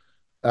to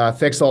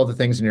fix all the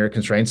things in your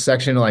constraints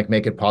section and like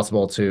make it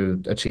possible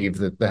to achieve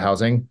the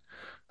housing.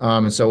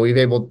 So we've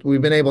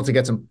been able to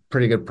get some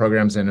pretty good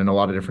programs in a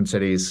lot of different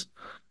cities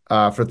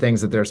for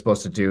things that they're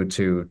supposed to do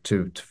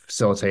to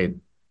facilitate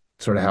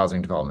sort of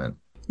housing development.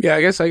 Yeah,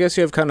 I guess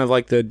you have kind of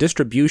like the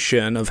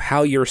distribution of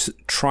how you're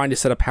trying to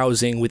set up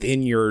housing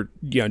within your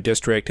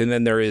district, and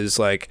then there is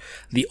like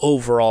the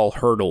overall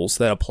hurdles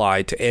that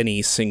apply to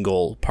any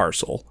single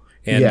parcel.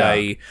 And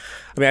Yeah.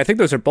 I think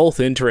those are both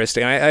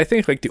interesting. I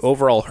think like the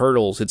overall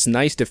hurdles, it's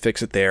nice to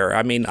fix it there.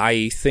 I mean,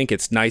 I think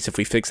it's nice if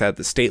we fix that at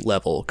the state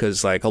level,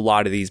 because like a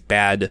lot of these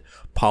bad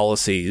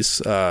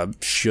policies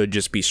should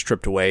just be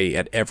stripped away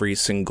at every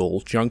single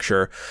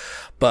juncture.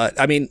 But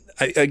I mean,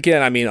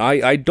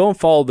 I don't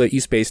follow the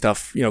East Bay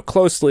stuff,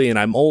 closely, and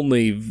I'm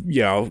only,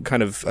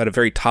 kind of at a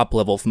very top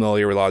level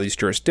familiar with a lot of these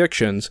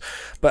jurisdictions.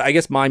 But I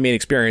guess my main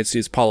experience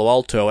is Palo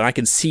Alto, and I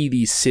can see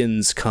these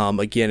sins come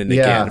again and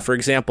Yeah. again. For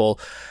example,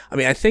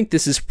 I think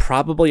this is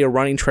probably a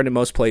running trend in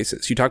most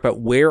places. You talk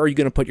about where are you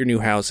going to put your new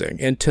housing?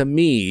 And to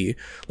me,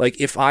 like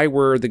if I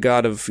were the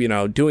god of,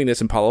 doing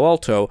this in Palo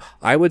Alto,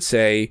 I would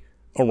say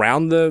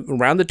around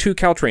the two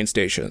Caltrain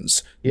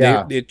stations.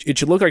 Yeah. It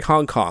should look like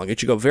Hong Kong. It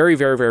should go very,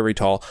 very, very, very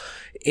tall.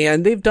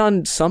 And they've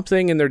done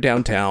something in their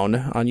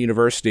downtown on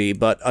University,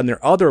 but on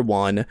their other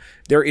one,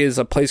 there is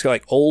a place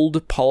like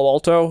Old Palo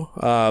Alto.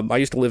 I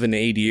used to live in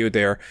the ADU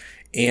there,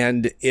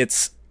 and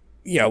it's,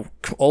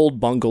 old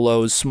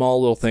bungalows,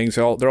 small little things.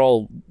 They're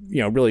all,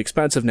 really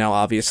expensive now,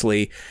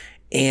 obviously.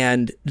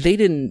 And they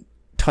didn't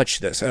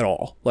touch this at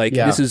all. Like,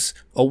 Yeah. this is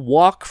a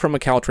walk from a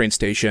Caltrain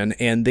station,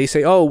 and they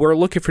say, oh, we're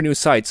looking for new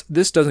sites.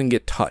 This doesn't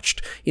get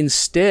touched.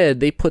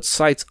 Instead, they put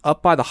sites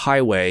up by the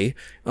highway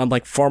on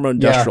like farm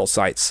industrial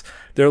sites.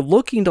 They're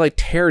looking to like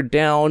tear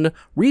down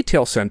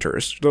retail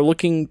centers. They're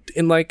looking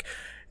in like,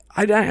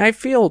 I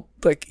feel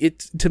like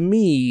to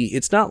me,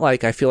 it's not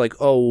like I feel like,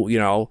 oh,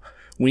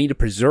 we need to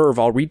preserve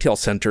all retail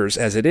centers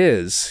as it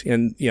is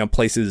in,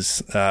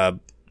 places,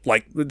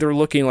 like they're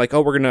looking like,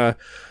 oh, we're going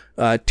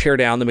to tear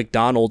down the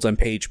McDonald's on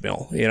Page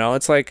Mill.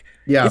 It's like,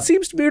 Yeah. it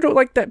seems to be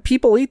like that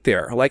people eat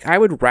there. Like I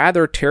would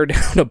rather tear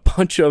down a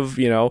bunch of,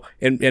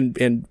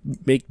 and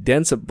make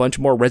dense a bunch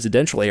more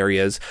residential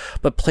areas,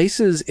 but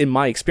places in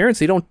my experience,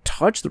 they don't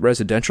touch the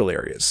residential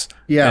areas.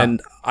 Yeah.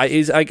 And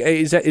is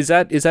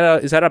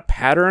that a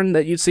pattern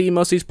that you see in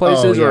most of these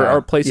places, Oh, or yeah.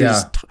 are places,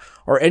 Yeah.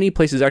 or any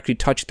places actually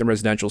touch the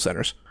residential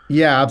centers?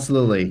 Yeah,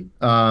 absolutely.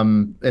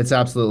 It's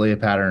absolutely a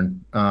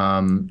pattern.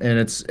 And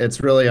it's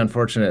really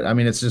unfortunate. I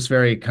mean, it's just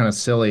very kind of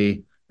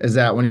silly, is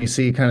that when you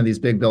see kind of these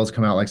big bills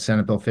come out like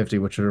Senate Bill 50,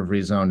 which would have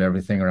rezoned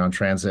everything around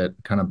transit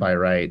kind of by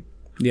right.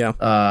 Yeah.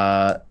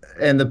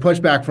 And the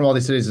pushback from all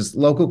these cities is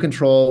local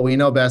control. We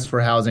know best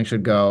where housing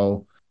should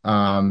go.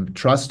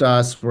 Trust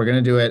us, we're going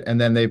to do it.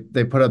 And then they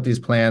put up these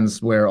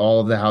plans where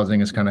all of the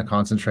housing is kind of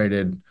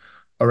concentrated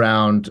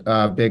around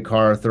big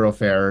car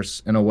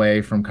thoroughfares and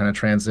away from kind of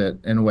transit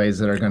in ways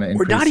that are going to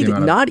Or increase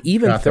not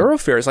even traffic.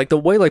 thoroughfares, like the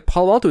way like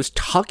Palo Alto is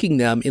tucking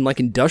them in like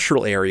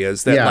industrial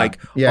areas that Yeah.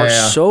 Yeah, are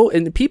yeah. so,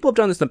 and people have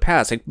done this in the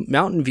past. Like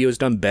Mountain View has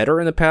done better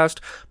in the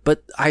past,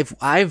 but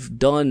I've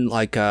done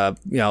like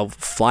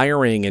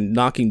flyering and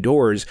knocking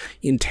doors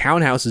in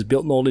townhouses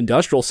built in old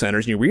industrial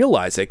centers, and you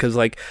realize it because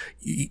like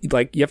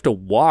you have to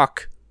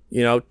walk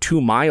 2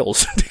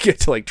 miles to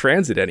get to like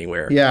transit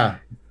anywhere. Yeah.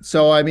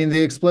 So, I mean,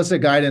 the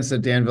explicit guidance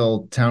that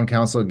Danville Town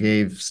Council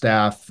gave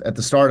staff at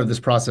the start of this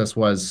process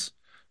was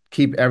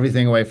keep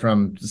everything away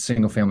from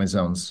single family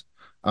zones.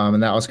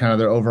 And that was kind of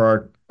their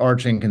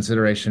overarching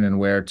consideration in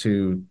where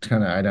to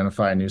kind of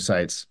identify new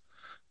sites.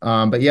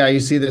 But yeah, you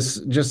see this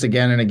just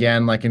again and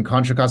again, like in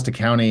Contra Costa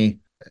County.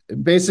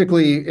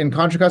 Basically, in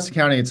Contra Costa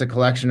County, it's a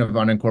collection of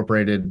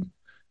unincorporated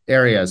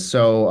areas.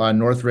 So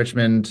North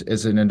Richmond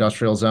is an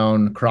industrial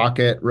zone,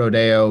 Crockett,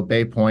 Rodeo,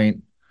 Bay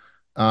Point.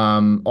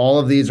 All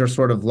of these are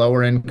sort of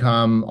lower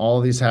income. All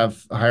of these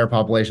have higher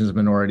populations of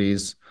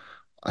minorities,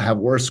 have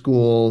worse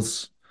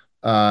schools,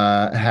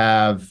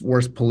 have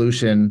worse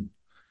pollution.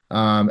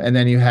 And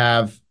then you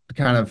have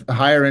kind of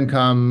higher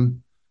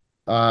income,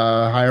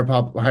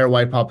 higher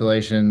white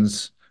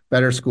populations,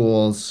 better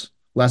schools,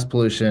 less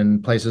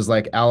pollution, places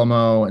like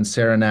Alamo and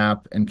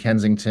Saranac and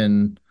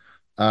Kensington,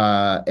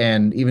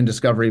 and even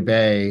Discovery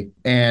Bay.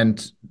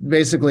 And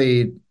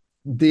basically,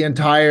 the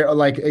entire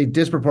like a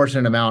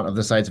disproportionate amount of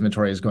the site's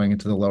inventory is going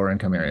into the lower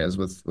income areas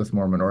with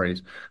more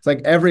minorities. It's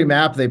like every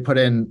map they put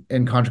in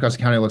Contra Costa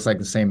County looks like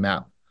the same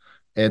map.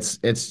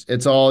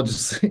 It's all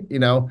just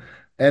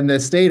and the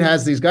state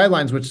has these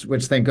guidelines,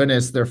 which thank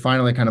goodness they're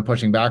finally kind of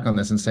pushing back on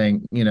this and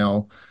saying,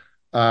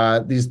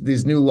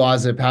 these new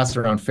laws that pass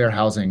around fair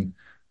housing,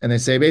 and they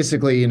say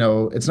basically,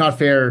 it's not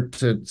fair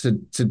to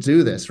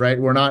do this, right?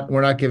 We're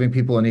not giving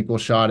people an equal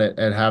shot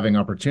at having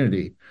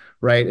opportunity,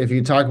 right? If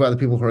you talk about the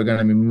people who are going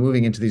to be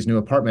moving into these new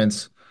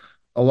apartments,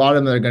 a lot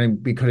of them are going to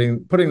be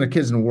putting their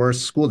kids in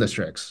worse school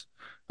districts.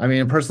 I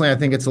mean, personally, I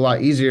think it's a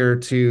lot easier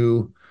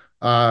to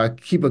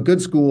keep a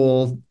good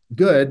school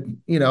good,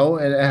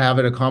 and have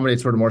it accommodate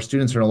sort of more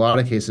students, or in a lot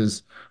of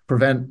cases,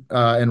 prevent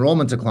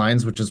enrollment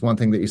declines, which is one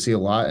thing that you see a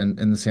lot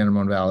in the San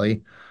Ramon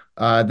Valley,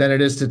 than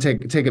it is to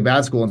take a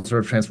bad school and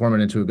sort of transform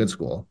it into a good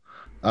school.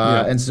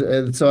 Yeah.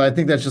 And so I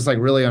think that's just like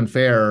really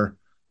unfair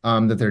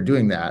that they're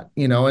doing that,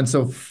 And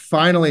so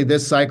finally,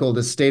 this cycle,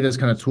 the state has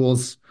kind of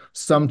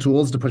some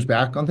tools to push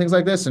back on things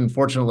like this, and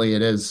fortunately,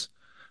 it is.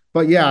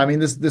 But yeah, I mean,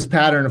 this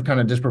pattern of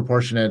kind of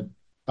disproportionate.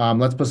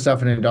 Let's put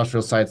stuff in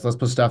industrial sites. Let's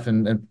put stuff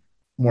in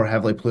more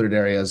heavily polluted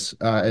areas.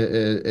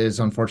 Is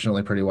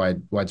unfortunately pretty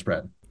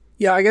widespread.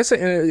 Yeah, I guess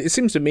it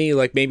seems to me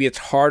like maybe it's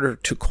harder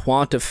to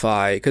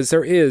quantify because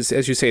there is,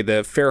 as you say,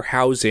 the fair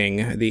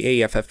housing,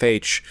 the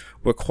AFFH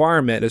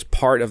requirement as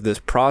part of this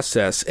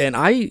process. And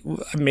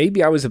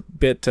maybe I was a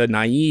bit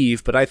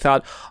naive, but I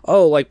thought,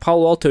 oh, like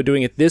Palo Alto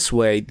doing it this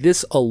way,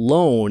 this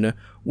alone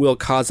will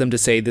cause them to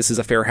say this is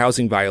a fair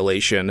housing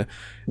violation.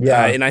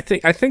 Yeah, and I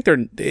think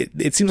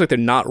it seems like they're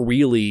not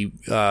really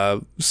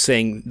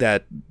saying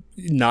that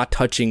not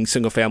touching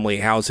single family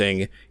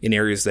housing in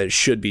areas that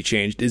should be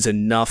changed is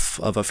enough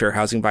of a fair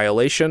housing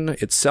violation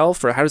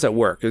itself, or how does that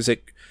work? Is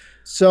it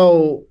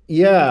so?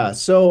 Yeah.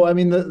 So, I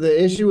mean,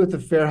 the issue with the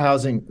fair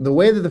housing, the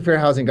way that the fair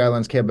housing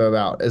guidelines came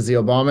about is the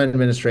Obama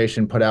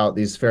administration put out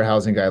these fair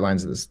housing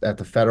guidelines at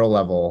the federal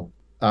level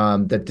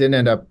that didn't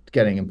end up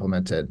getting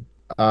implemented.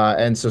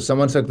 And so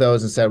someone took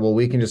those and said, well,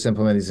 we can just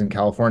implement these in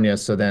California.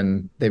 So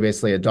then they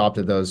basically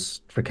adopted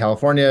those for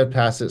California,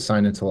 passed it,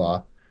 signed into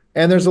law.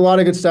 And there's a lot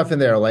of good stuff in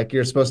there. Like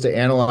you're supposed to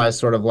analyze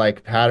sort of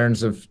like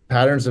patterns of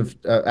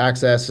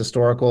access,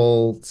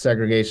 historical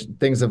segregation,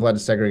 things that have led to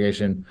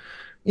segregation.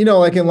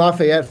 Like in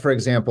Lafayette, for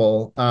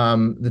example,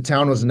 the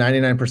town was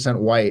 99%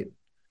 white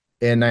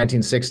in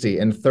 1960,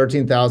 and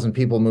 13,000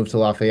 people moved to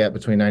Lafayette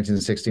between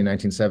 1960 and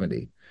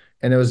 1970.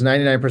 And it was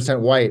 99%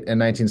 white in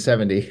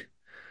 1970.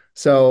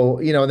 So,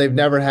 they've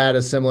never had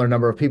a similar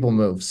number of people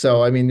move.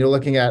 So, I mean, you're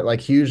looking at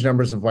like huge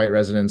numbers of white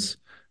residents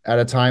at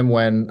a time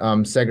when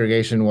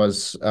segregation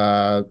was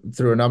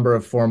through a number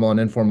of formal and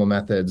informal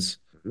methods,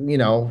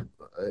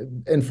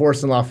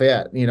 enforced in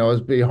Lafayette. It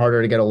would be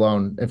harder to get a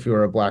loan if you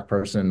were a black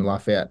person in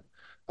Lafayette.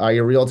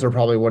 Your realtor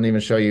probably wouldn't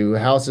even show you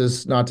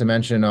houses, not to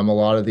mention a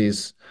lot of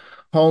these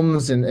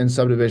homes and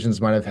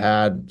subdivisions might have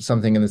had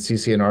something in the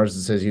CC&Rs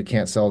that says you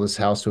can't sell this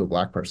house to a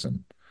black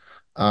person.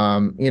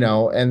 And in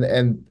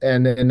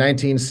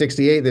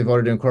 1968, they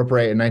voted to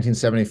incorporate. In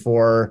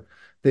 1974,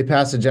 they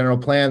passed a general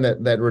plan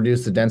that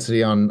reduced the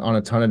density on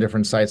a ton of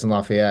different sites in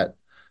Lafayette.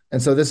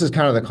 And so this is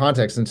kind of the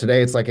context. And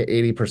today it's like an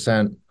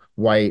 80%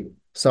 white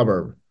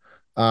suburb.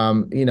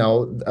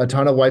 A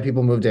ton of white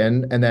people moved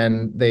in, and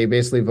then they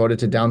basically voted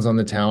to downsizing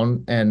the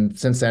town. And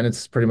since then,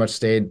 it's pretty much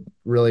stayed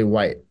really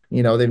white.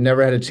 They've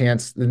never had a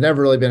chance. There's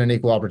never really been an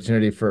equal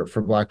opportunity for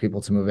black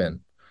people to move in.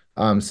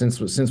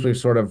 Since we've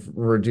sort of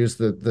reduced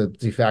the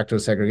de facto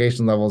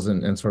segregation levels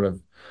and sort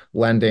of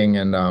lending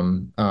and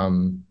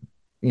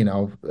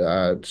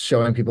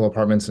showing people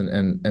apartments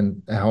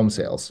and home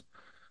sales.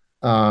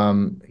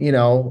 And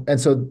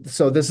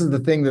so this is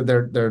the thing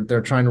that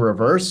they're trying to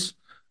reverse.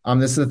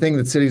 This is the thing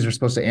that cities are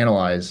supposed to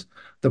analyze.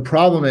 The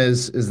problem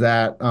is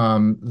that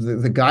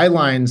the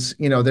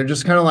guidelines, they're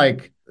just kind of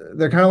like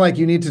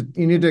you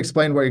need to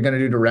explain what you're going to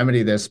do to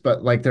remedy this,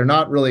 but like they're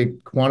not really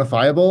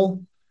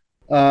quantifiable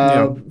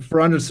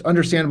for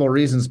understandable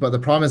reasons. But the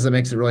problem is it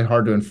makes it really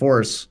hard to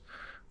enforce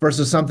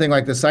versus something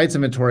like the sites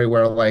inventory,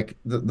 where like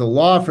the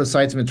law for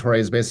sites inventory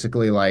is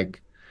basically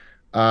like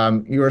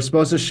you are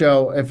supposed to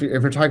show if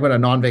you're talking about a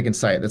non-vacant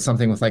site, that's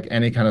something with like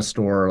any kind of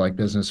store or like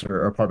business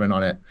or apartment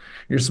on it,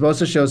 you're supposed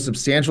to show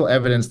substantial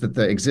evidence that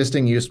the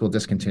existing use will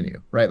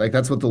discontinue, right? Like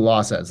that's what the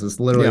law says. It's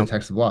literally the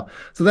text of law.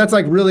 So that's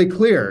like really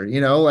clear,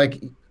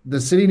 like the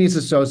city needs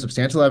to show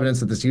substantial evidence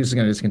that this use is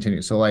going to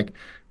discontinue. So like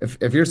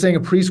if you're saying a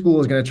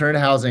preschool is going to turn to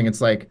housing, it's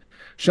like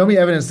show me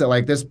evidence that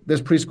like this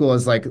preschool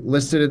is like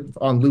listed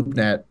on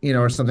LoopNet,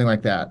 or something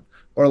like that.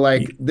 Or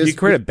like You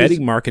create a this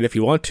betting market if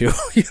you want to.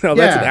 yeah,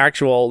 That's an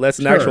actual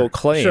sure,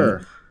 claim.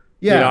 sure.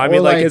 Yeah, I or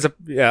mean, like like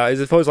as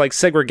opposed to like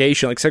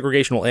segregation, like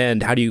segregation will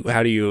end. How do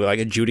you like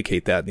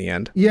adjudicate that in the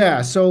end?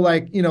 yeah, so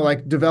like,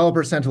 like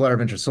developer sent a letter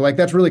of interest. So like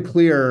that's really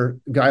clear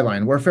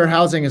guideline where fair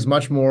housing is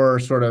much more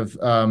sort of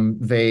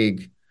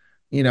vague,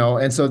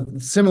 and so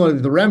similarly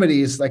the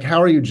remedies, like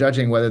how are you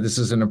judging whether this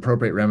is an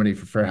appropriate remedy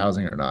for fair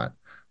housing or not,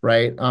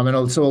 right?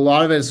 And so a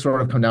lot of it is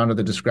sort of come down to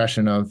the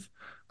discretion of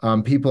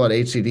people at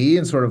HCD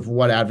and sort of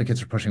what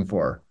advocates are pushing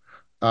for.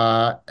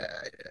 Uh,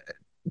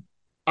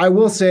 I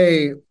will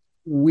say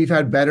we've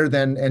had better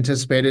than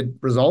anticipated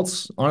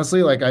results,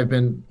 honestly. Like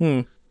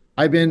Hmm.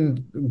 I've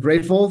been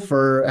grateful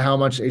for how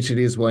much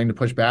HCD is willing to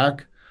push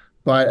back,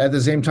 but at the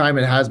same time,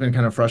 it has been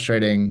kind of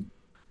frustrating.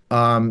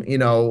 And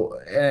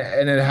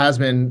it has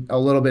been a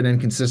little bit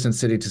inconsistent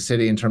city to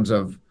city in terms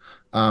of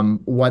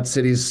what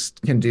cities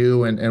can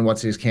do and what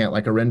cities can't.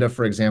 Like Orinda,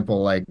 for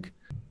example, like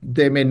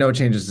they made no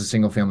changes to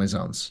single family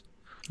zones.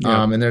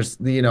 Yeah. And there's,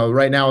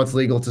 right now it's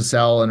legal to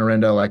sell in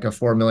Orinda like a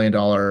 $4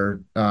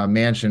 million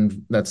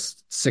mansion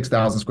that's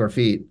 6,000 square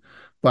feet.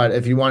 But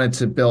if you wanted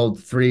to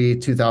build three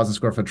 2,000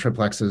 square foot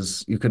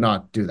triplexes, you could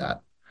not do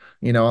that.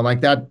 And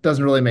like that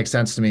doesn't really make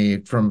sense to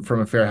me from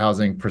a fair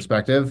housing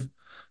perspective.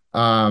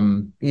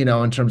 In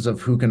terms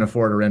of who can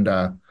afford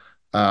Orinda,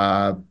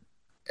 uh,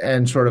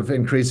 and sort of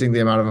increasing the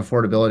amount of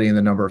affordability and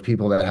the number of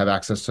people that have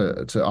access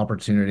to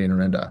opportunity in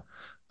Orinda.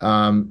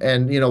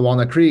 And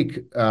Walnut Creek,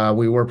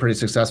 we were pretty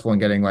successful in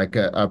getting like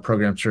a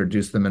program to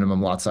reduce the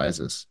minimum lot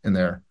sizes in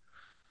there.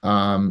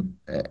 And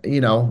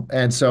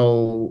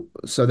so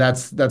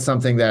that's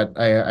something that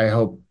I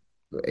hope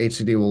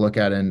HCD will look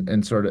at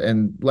and sort of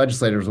and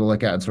legislators will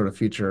look at in sort of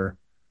future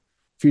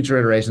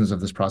iterations of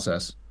this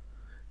process.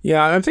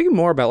 Yeah, I'm thinking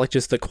more about like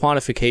just the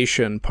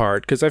quantification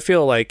part because I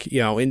feel like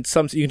in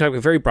some you can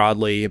talk very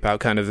broadly about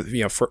kind of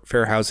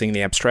fair housing in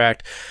the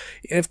abstract.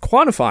 And if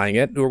quantifying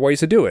it, there are ways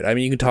to do it. I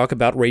mean, you can talk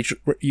about racial,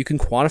 you can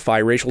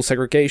quantify racial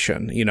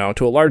segregation.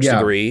 To a large Yeah.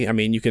 degree. I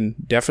mean, you can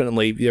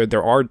definitely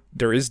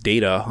there is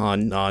data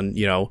on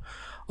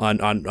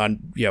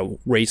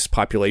race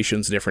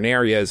populations in different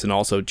areas and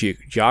also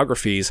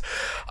geographies.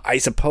 I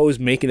suppose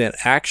making it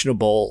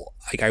actionable,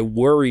 like I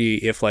worry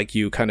if like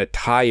you kind of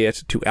tie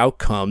it to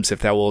outcomes,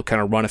 if that will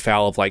kind of run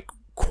afoul of like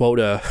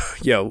quota,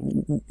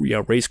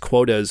 race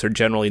quotas are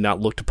generally not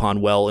looked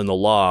upon well in the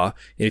law.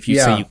 And if you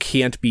say Yeah. you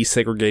can't be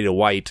segregated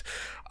white,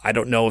 I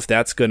don't know if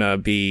that's going to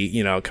be,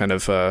 kind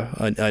of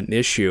an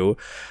issue.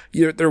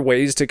 There are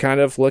ways to kind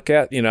of look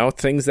at,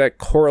 things that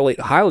correlate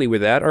highly with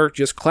that are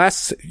just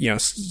class,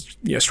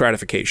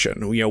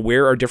 stratification.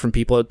 Where are different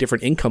people at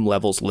different income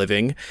levels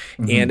living?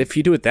 Mm-hmm. And if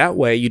you do it that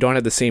way, you don't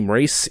have the same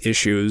race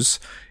issues.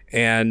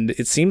 And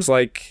it seems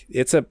like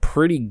it's a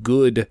pretty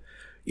good,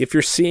 if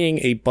you're seeing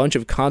a bunch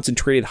of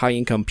concentrated high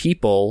income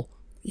people,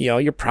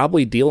 you're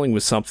probably dealing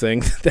with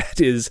something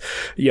that is,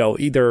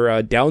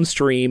 either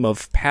downstream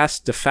of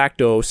past de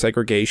facto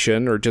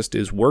segregation or just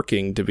is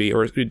working to be,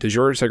 or de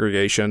jure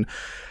segregation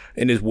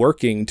and is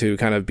working to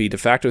kind of be de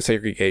facto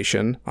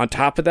segregation. On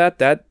top of that,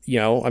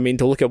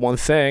 to look at one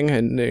thing,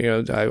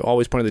 and, I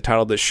always point to the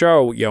title of this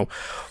show,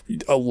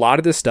 a lot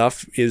of this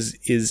stuff is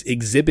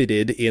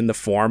exhibited in the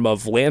form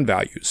of land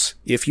values.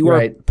 If you are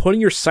Right.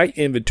 putting your site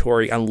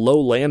inventory on low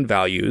land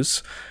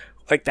values,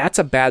 like that's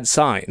a bad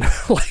sign.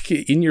 Like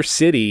in your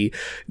city,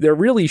 there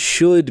really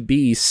should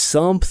be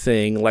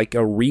something like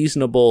a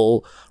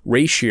reasonable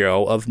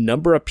ratio of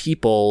number of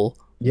people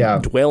Yeah.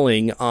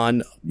 dwelling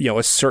on,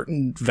 a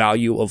certain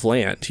value of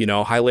land.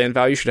 High land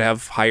value should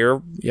have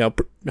higher,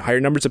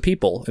 higher numbers of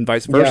people and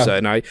vice versa. Yeah.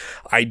 And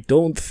I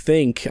don't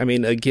think, I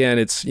mean, again,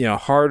 it's,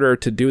 harder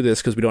to do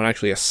this because we don't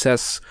actually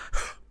assess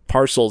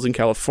parcels in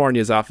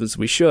California as often as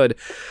we should.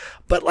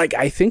 But like,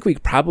 I think we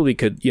probably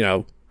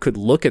could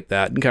look at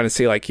that and kind of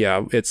say like,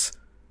 it's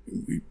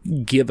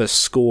give a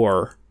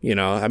score,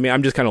 I mean,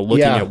 I'm just kind of looking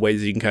Yeah. at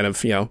ways you can kind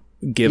of,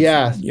 give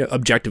Yeah.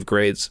 objective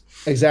grades.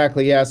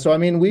 Exactly. Yeah. So, I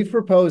mean, we've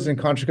proposed in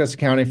Contra Costa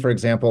County, for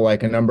example,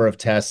 like a number of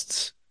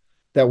tests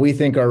that we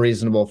think are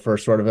reasonable for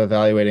sort of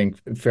evaluating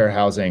fair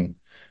housing.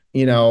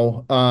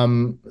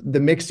 The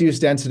mixed use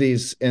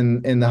densities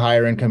in the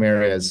higher income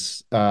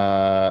areas,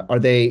 are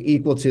they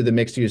equal to the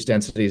mixed use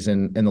densities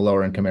in the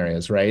lower income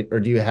areas, right? Or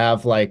do you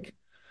have like,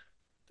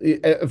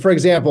 for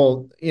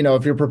example,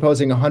 if you're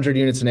proposing 100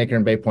 units an acre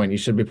in Bay Point, you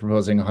should be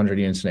proposing 100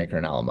 units an acre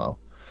in Alamo.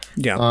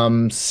 Yeah.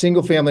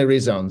 Single family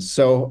rezones.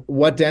 So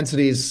what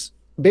densities,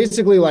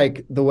 basically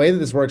like the way that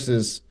this works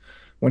is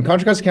when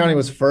Contra Costa County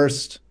was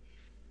first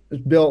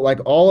built, like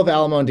all of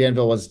Alamo and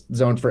Danville was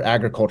zoned for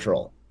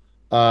agricultural,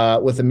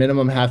 with a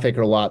minimum half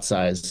acre lot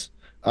size.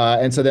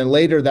 And so then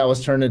later that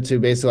was turned into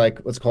basically like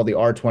what's called the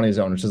R20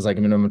 zone, which is like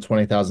a minimum of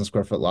 20,000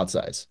 square foot lot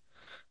size.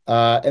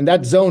 And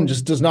that zone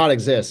just does not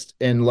exist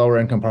in lower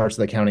income parts of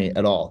the county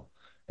at all.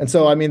 And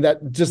so, I mean,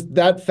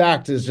 that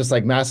fact is just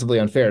like massively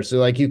unfair. So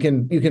like you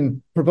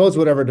can propose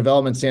whatever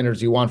development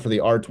standards you want for the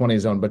R20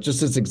 zone, but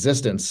just its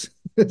existence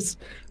is,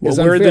 Well, is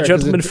where are the unfair because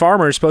gentleman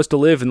farmers supposed to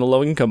live in the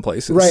low-income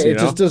places, right, you it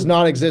know? just does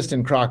not exist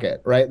in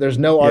Crockett, right? There's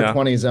no Yeah.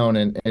 R20 zone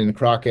in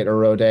Crockett or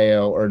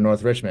Rodeo or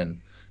North Richmond.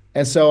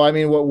 And so, I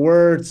mean, what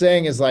we're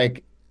saying is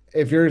like,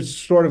 if you're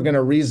sort of going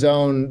to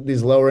rezone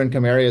these lower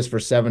income areas for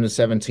 7 to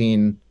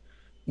 17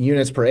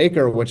 units per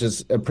acre, which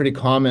is a pretty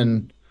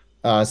common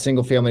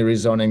single family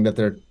rezoning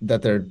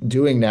that they're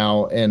doing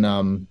now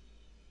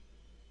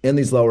in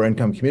these lower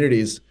income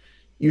communities,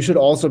 you should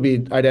also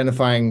be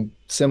identifying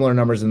similar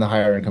numbers in the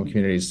higher income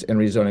communities and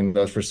rezoning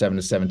those for 7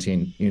 to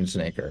 17 units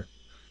an acre.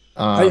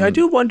 I Um,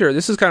 do wonder,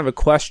 this is kind of a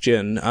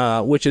question,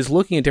 which is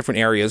looking at different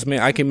areas. I mean,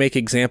 I can make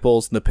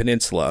examples in the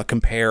peninsula,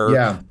 compare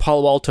yeah,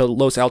 Palo Alto,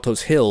 Los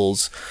Altos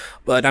Hills,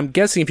 but I'm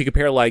guessing if you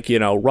compare, like, you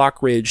know,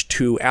 Rock Ridge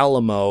to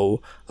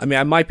Alamo, I mean,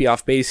 I might be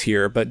off base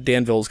here, but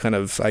Danville's kind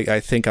of, I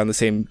think, on the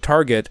same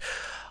target.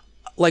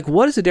 Like,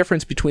 what is the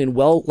difference between,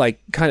 well, like,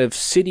 kind of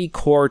city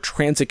core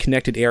transit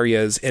connected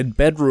areas and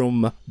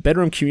bedroom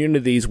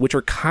communities, which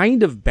are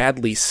kind of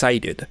badly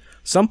sited?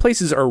 Some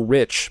places are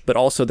rich, but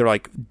also they're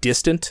like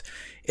distant.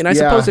 And I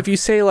suppose yeah, if you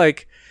say,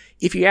 like,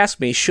 if you ask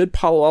me, should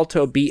Palo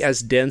Alto be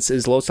as dense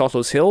as Los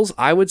Altos Hills?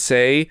 I would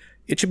say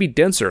it should be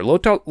denser.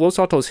 Los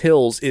Altos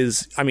Hills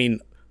is, I mean,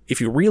 if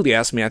you really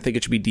ask me, I think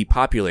it should be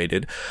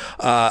depopulated.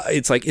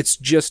 It's like, it's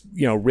just,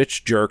 you know,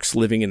 rich jerks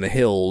living in the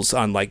hills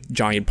on like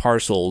giant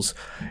parcels.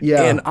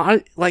 yeah,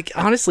 And like,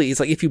 honestly, it's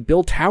like if you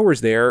build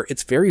towers there,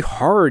 it's very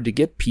hard to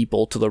get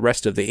people to the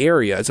rest of the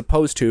area, as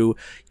opposed to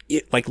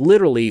it, like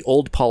literally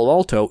old Palo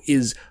Alto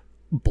is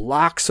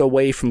blocks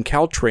away from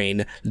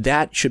Caltrain.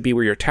 That should be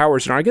where your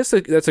towers are. I guess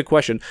that's a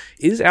question.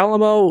 Is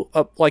Alamo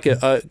like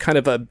a kind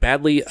of a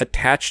badly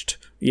attached,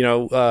 you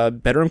know,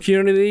 bedroom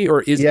community,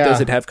 or does yeah.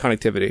 it have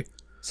connectivity?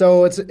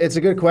 So it's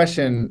a good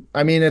question.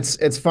 I mean,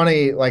 it's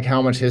funny like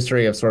how much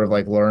history I've sort of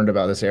like learned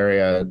about this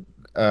area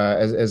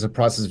as a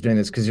process of doing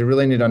this, because you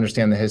really need to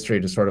understand the history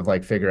to sort of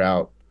like figure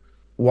out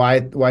why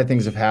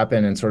things have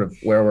happened and sort of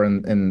where we're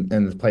in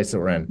the place that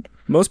we're in.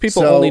 Most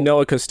people only So know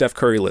it because Steph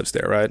Curry lives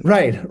there, right?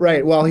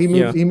 right. Well, he moved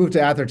Yeah. he moved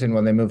to Atherton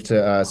when they moved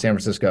to San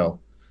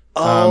Francisco.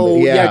 Oh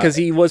yeah, Yeah, because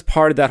he was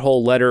part of that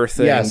whole letter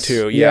thing yes,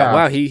 too. Yeah, yeah.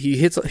 wow, he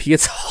hits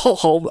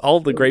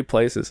all the great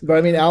places. But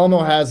I mean,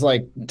 Alamo has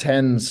like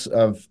tens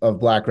of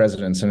black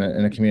residents in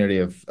a community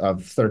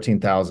of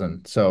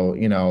 13,000. So,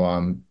 you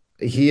know,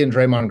 he and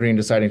Draymond Green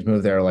deciding to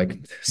move there like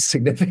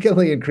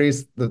significantly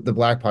increased the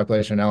black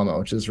population in Alamo,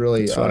 which is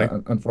really It's funny.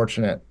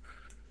 unfortunate.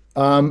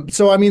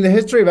 So, I mean, the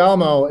history of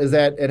Alamo is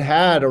that it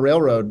had a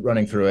railroad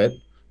running through it,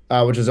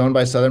 which is owned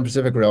by Southern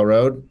Pacific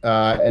Railroad,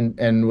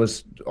 and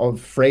was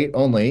freight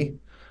only,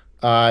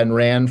 and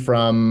ran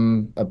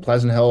from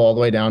Pleasant Hill all the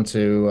way down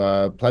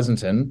to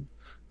Pleasanton,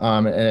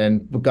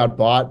 and got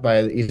bought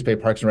by the East Bay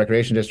Parks and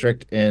Recreation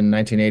District in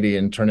 1980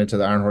 and turned into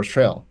the Iron Horse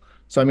Trail.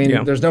 So, I mean,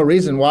 Yeah. there's no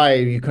reason why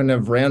you couldn't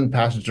have ran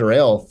passenger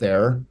rail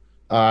there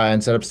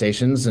and set up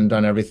stations and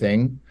done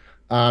everything.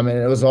 And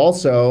it was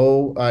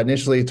also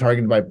initially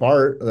targeted by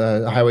BART,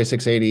 the Highway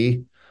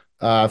 680,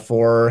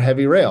 for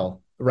heavy rail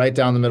right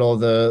down the middle of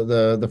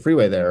the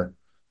freeway there.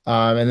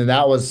 And then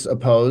that was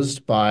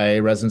opposed by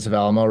residents of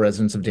Alamo,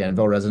 residents of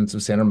Danville, residents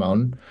of San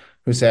Ramon,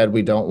 who said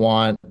we don't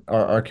want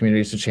our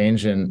communities to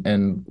change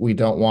and we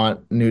don't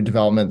want new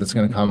development that's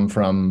going to come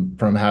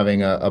from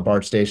having a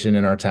BART station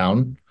in our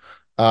town.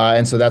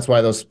 And so that's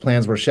why those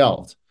plans were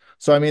shelved.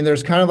 So I mean,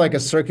 there's kind of like a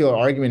circular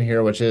argument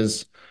here, which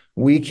is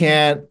we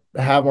can't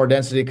have more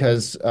density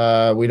because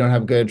we don't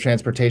have good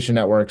transportation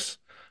networks.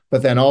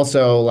 But then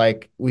also,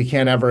 like, we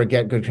can't ever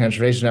get good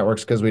transportation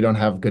networks because we don't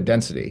have good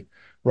density,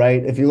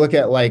 right? If you look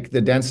at like the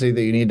density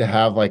that you need to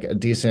have like a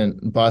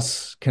decent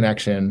bus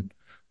connection,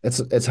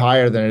 it's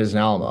higher than it is in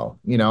Alamo,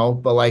 you know.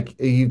 But like,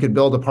 you could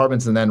build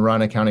apartments and then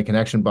run a county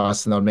connection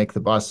bus, and that would make the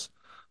bus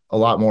a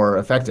lot more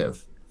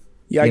effective,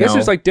 Yeah, I you guess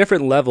there's know. like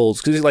different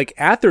levels because like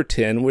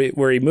Atherton,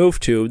 where he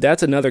moved to,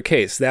 that's another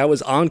case. That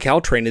was on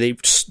Caltrain, and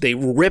they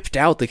ripped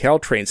out the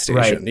Caltrain station,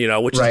 Right, you know,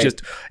 which is right.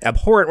 just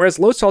abhorrent. Whereas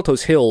Los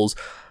Altos Hills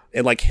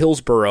and like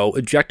Hillsboro,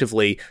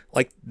 objectively,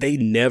 like they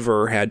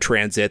never had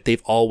transit.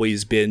 They've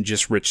always been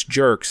just rich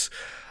jerks.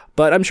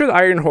 But I'm sure the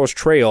Iron Horse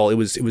Trail, it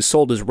was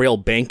sold as rail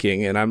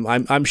banking, and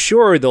I'm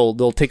sure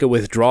they'll take a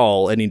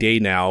withdrawal any day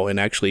now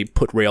and actually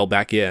put rail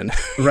back in.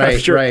 I'm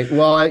Right, sure. right.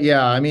 Well,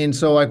 yeah, I mean,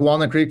 so like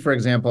Walnut Creek, for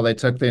example, they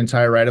took the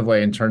entire right of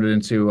way and turned it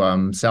into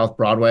South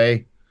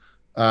Broadway,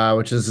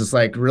 which is this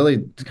like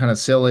really kind of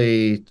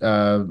silly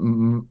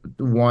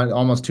one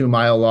almost 2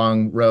 mile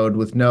long road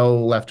with no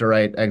left or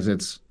right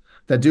exits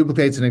that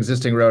duplicates an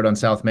existing road on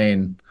South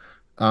Main.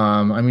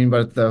 I mean,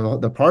 but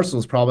the parcel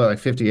is probably like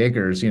 50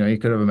 acres. You know, you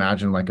could have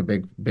imagined like a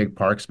big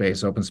park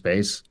space, open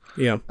space.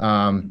 Yeah.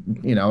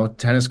 You know,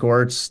 tennis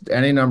courts,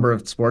 any number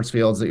of sports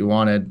fields that you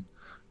wanted.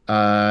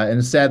 And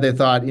instead, they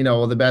thought, you know,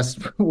 well, the best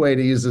way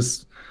to use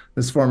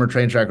this former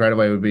train track right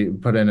away would be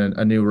put in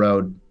a new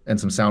road and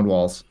some sound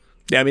walls.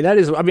 Yeah, I mean that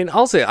is. I mean,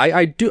 I'll say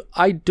I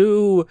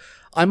do.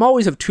 I'm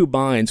always of two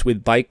minds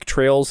with bike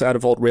trails out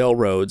of old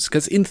railroads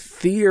because in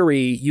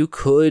theory you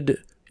could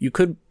you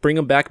could bring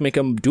them back, make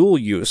them dual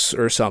use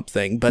or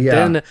something. But Yeah.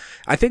 then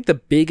I think the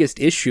biggest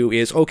issue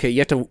is, okay, you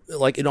have to,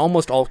 like in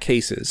almost all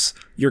cases,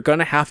 you're going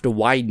to have to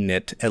widen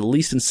it, at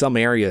least in some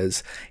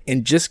areas.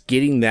 And just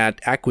getting that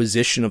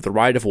acquisition of the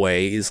right of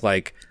way is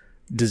like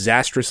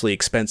disastrously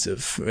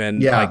expensive.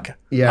 And Yeah. like,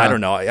 Yeah. I don't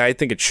know. I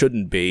think it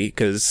shouldn't be,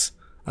 because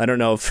I don't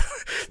know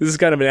if this is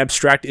kind of an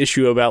abstract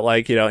issue about,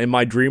 like, in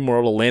my dream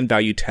world, a land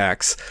value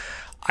tax.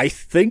 I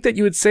think that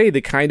you would say the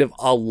kind of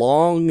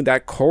along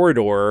that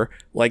corridor,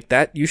 like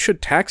that, you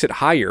should tax it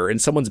higher in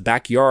someone's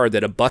backyard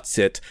that abuts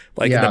it,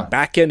 like in the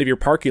back end of your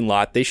parking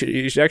lot.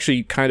 You should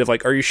actually kind of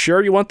like, are you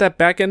sure you want that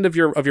back end of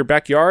your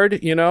backyard?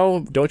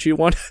 Don't you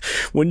want,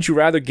 wouldn't you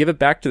rather give it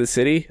back to the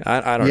city?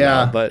 I don't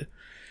know, but.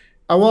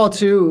 Well,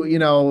 too,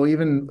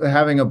 even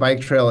having a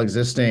bike trail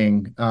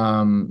existing,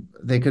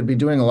 they could be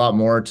doing a lot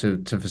more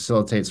to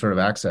facilitate sort of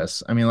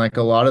access. I mean, like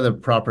a lot of the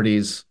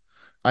properties,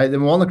 the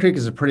Walnut Creek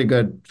is a pretty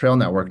good trail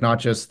network, not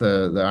just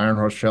the Iron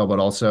Horse Trail, but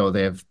also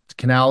they have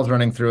canals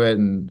running through it,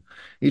 and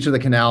each of the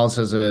canals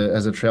has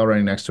a trail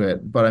running next to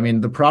it. But I mean,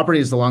 the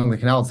properties along the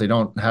canals, they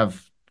don't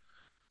have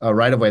a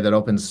right of way that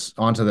opens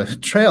onto the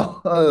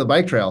trail, the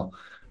bike trail.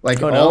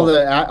 Like all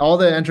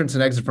the entrance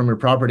and exit from your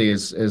property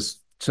is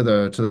to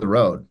the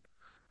road.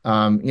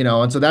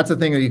 And so that's the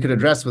thing that you could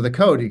address with a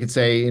code. You could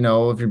say,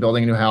 if you're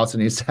building a new house, it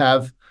needs to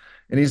have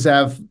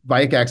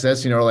bike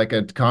access, like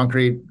a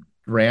concrete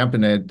ramp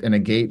and a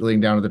gate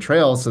leading down to the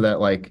trail, so that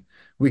like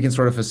we can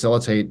sort of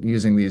facilitate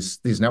using these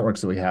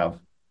networks that we have.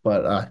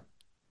 But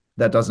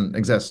that doesn't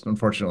exist,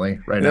 unfortunately,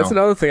 right now. That's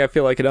another thing I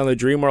feel like another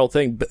dream world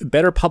thing.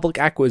 Better public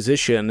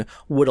acquisition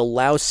would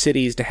allow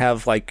cities to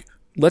have like,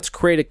 let's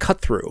create a cut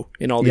through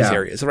in all these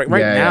areas. Right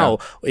now,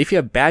 if you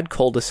have bad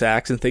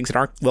cul-de-sacs and things that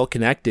aren't well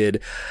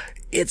connected,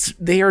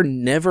 they are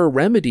never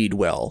remedied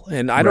well.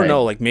 And I don't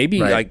know, like maybe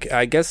like,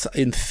 I guess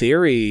in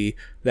theory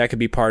that could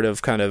be part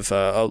of kind of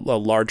a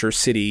larger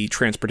city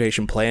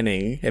transportation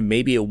planning, and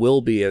maybe it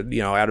will be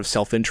out of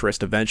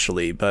self-interest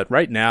eventually. But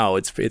right now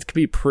it can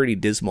be pretty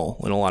dismal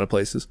in a lot of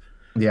places.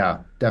 Yeah,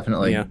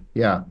 definitely.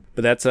 Yeah.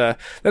 But that's kind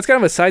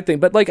of a side thing.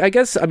 But like, I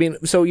guess, I mean,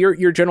 so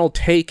your general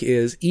take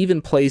is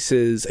even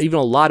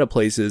a lot of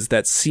places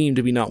that seem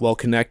to be not well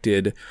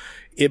connected,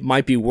 it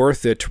might be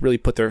worth it to really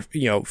put their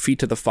feet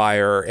to the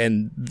fire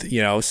and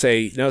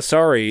say, no,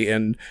 sorry,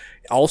 and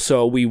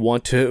also we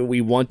want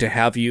to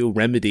have you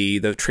remedy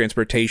the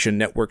transportation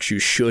networks you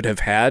should have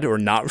had or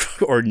not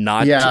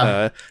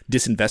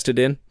disinvested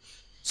in.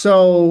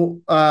 So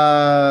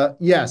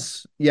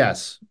yes,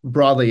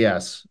 broadly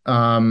yes.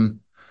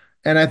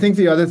 And I think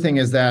the other thing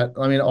is that,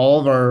 I mean,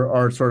 all of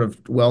our sort of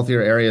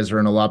wealthier areas are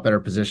in a lot better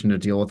position to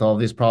deal with all of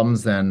these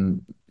problems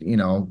than,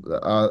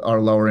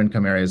 our lower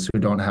income areas who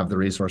don't have the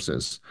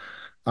resources.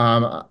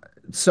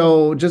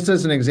 So just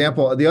as an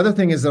example, the other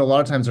thing is that a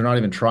lot of times they're not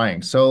even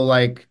trying. So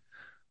like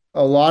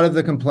a lot of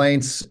the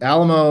complaints,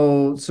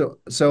 Alamo, so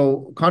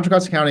Contra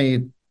Costa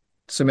County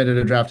submitted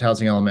a draft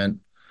housing element.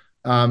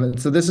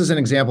 So this is an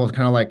example of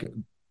kind of like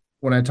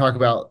when I talk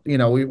about,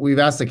 we've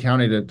asked the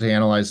county to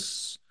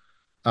analyze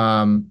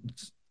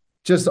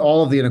just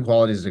all of the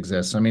inequalities that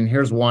exist. I mean,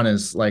 here's one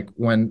is like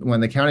when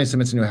the county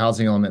submits a new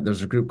housing element,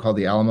 there's a group called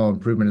the Alamo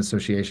Improvement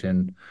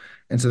Association.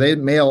 And so they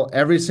mail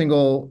every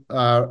single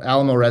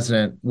Alamo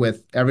resident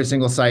with every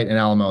single site in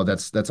Alamo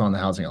that's on the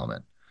housing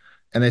element.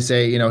 And they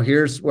say,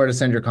 here's where to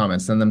send your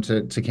comments. Send them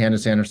to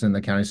Candace Anderson,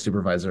 the county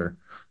supervisor.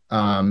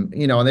 And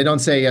they don't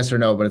say yes or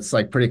no, but it's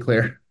like pretty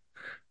clear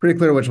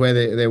which way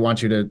they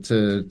want you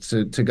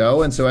to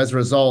go. And so as a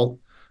result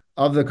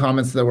of the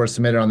comments that were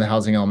submitted on the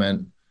housing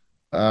element,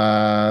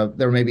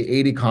 there were maybe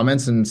 80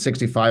 comments and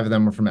 65 of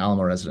them were from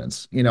Alamo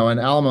residents. And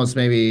Alamo's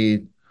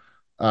maybe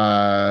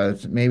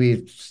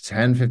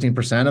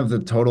 10-15% of the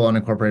total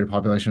unincorporated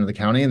population of the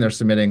county, and they're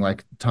submitting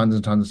like tons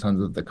and tons and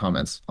tons of the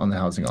comments on the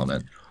housing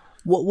element.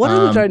 What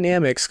are the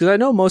dynamics? Because I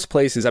know most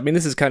places, I mean,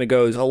 this is kind of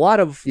goes, a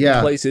lot of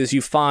places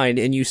you find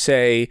and you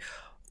say,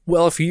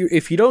 well, if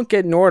you don't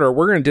get an order,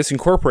 we're going to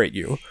disincorporate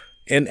you.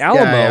 And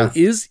Alamo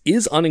is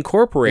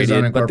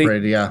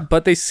unincorporated,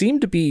 but they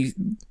seem to be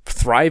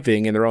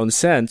thriving in their own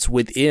sense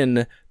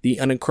within the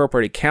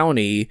unincorporated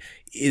county.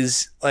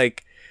 Is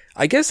like,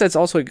 I guess that's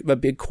also a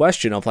big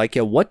question of like,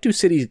 what do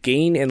cities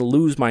gain and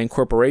lose by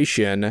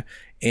incorporation?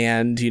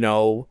 And,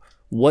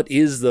 what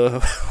is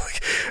the,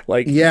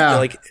 like,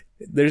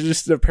 they're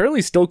just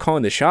apparently still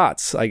calling the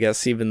shots, I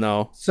guess, even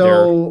though.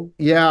 So,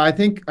 I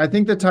think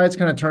the tide's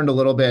kind of turned a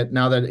little bit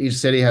now that each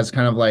city has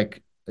kind of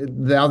like,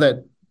 now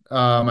that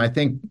I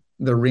think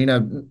the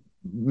RENA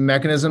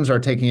mechanisms are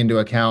taking into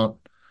account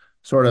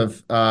sort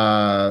of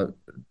how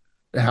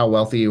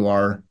wealthy you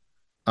are,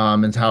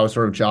 and how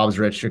sort of jobs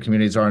rich your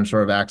communities are and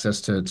sort of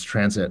access to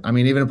transit. I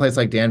mean, even a place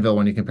like Danville,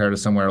 when you compare to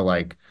somewhere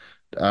like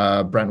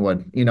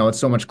Brentwood, it's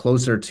so much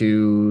closer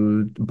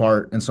to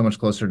BART and so much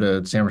closer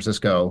to San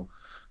Francisco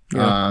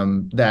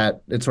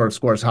that it sort of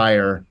scores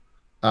higher,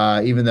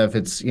 even though if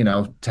it's,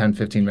 10,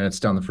 15 minutes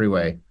down the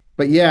freeway.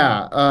 But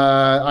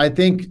I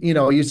think,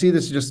 you see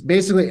this just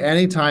basically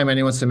anytime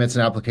anyone submits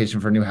an application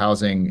for new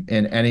housing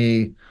in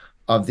any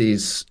of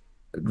these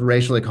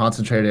racially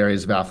concentrated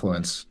areas of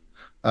affluence.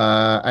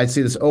 I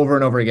see this over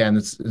and over again.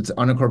 It's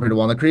unincorporated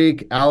Walnut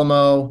Creek,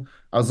 Alamo.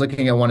 I was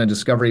looking at one in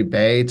Discovery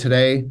Bay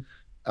today.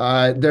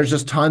 There's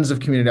just tons of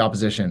community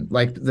opposition.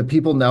 Like the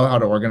people know how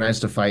to organize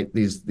to fight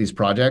these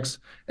projects.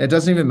 It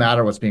doesn't even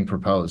matter what's being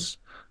proposed.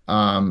 You're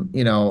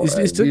what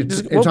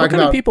talking kind of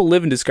about people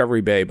live in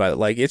Discovery Bay? But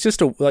like, it's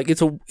just a like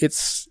it's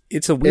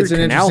a weird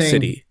canal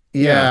city.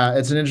 Yeah,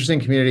 it's an interesting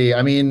community.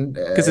 I mean,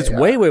 because it's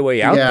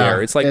way out yeah,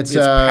 there. It's like it's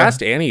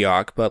past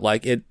Antioch, but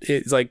like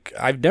it's like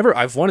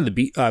I've wanted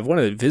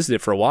to visit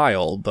it for a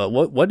while. But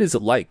what is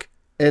it like?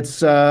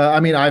 It's I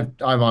mean I've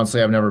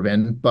honestly I've never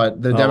been,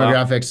 but the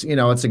demographics,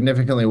 wow. It's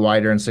significantly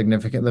wider and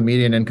significant. The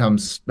median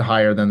income's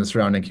higher than the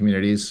surrounding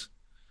communities.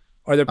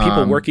 Are there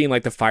people working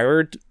like the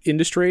fire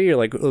industry, or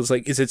like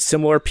is it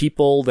similar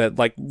people that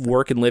like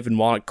work and live in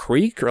Walnut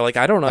Creek, or like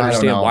I don't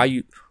understand why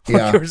you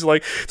yeah. it's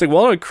like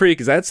Walnut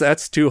Creek is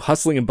that's too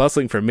hustling and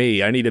bustling for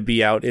me. I need to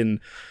be out in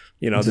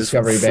this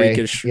Discovery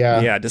freakish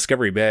Bay.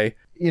 Discovery Bay.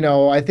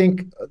 I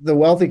think the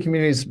wealthy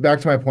communities,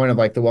 back to my point of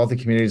like the wealthy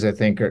communities, I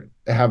think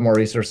have more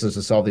resources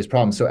to solve these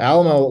problems. So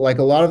Alamo, like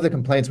a lot of the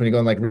complaints when you go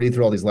and like read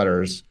through all these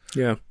letters,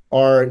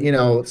 are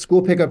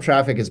school pickup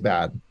traffic is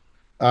bad.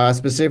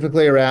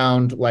 Specifically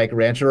around like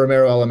Rancho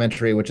Romero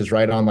Elementary, which is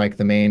right on like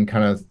the main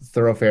kind of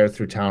thoroughfare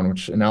through town,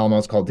 which in Alamo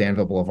is called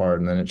Danville Boulevard,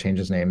 and then it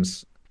changes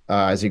names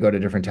as you go to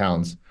different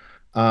towns.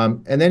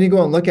 And then you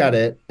go and look at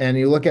it, and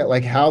you look at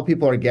like how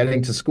people are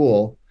getting to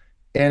school,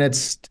 and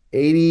it's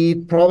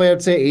 80, probably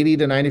I'd say 80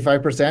 to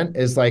 95%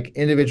 is like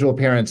individual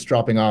parents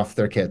dropping off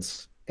their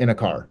kids in a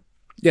car.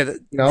 Yeah,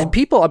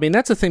 people, I mean,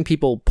 that's the thing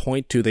people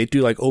point to. They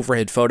do like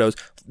overhead photos.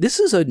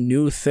 This is a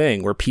new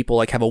thing where people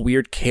like have a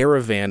weird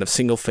caravan of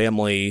single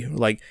family,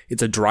 like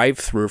it's a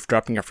drive-through for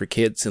dropping off your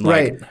kids. And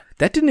like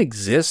that didn't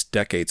exist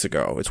decades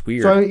ago. It's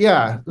weird.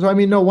 So I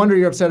mean, no wonder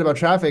you're upset about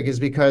traffic is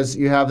because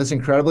you have this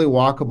incredibly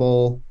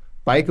walkable,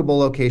 bikeable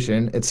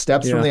location. It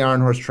steps from the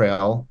Iron Horse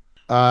Trail.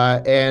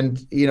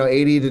 And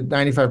 80 to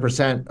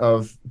 95%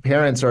 of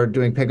parents are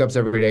doing pickups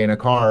every day in a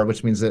car,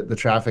 which means that the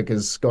traffic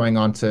is going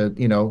on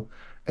to,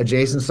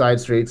 adjacent side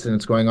streets, and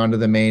it's going onto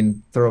the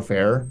main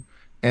thoroughfare.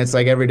 And it's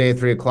like every day,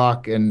 3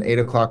 o'clock and 8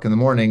 o'clock in the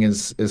morning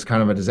is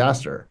kind of a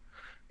disaster.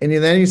 And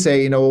then you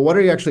say, well, what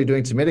are you actually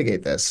doing to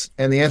mitigate this?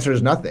 And the answer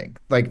is nothing.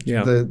 Like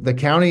the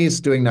county's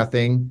doing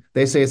nothing.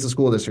 They say it's the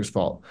school district's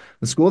fault.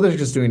 The school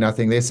district is doing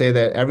nothing. They say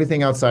that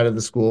everything outside of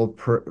the school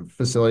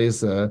facility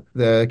is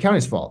the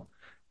county's fault.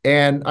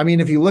 And I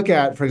mean, if you look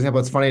at, for example,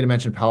 it's funny to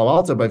mention Palo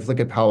Alto, but if you look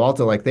at Palo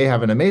Alto, like they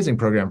have an amazing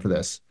program for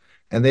this.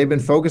 And they've been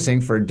focusing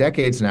for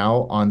decades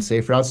now on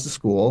safe routes to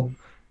school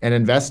and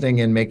investing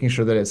in making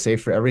sure that it's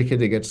safe for every kid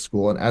to get to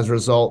school. And as a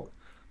result,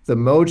 the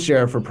mode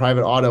share for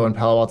private auto in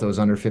Palo Alto is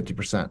under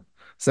 50%.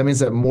 So that means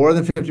that more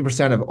than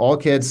 50% of all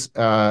kids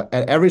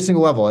at every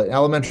single level at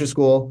elementary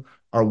school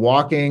are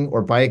walking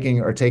or biking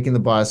or taking the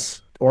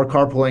bus or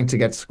carpooling to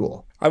get to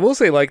school. I will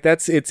say, like,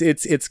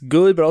 it's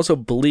good, but also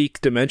bleak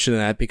to mention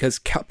that because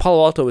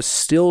Palo Alto is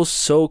still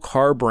so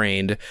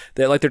car-brained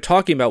that, like, they're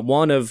talking about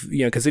one of,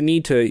 because they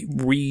need to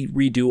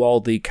redo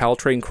all the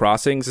Caltrain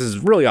crossings. This is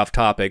really off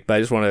topic, but I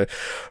just want to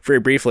very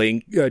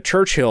briefly,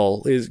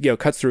 Churchill is,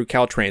 cuts through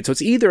Caltrain. So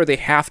it's either they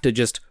have to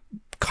just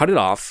cut it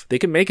off. They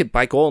can make it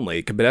bike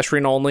only,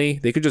 pedestrian only.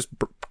 They could just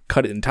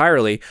cut it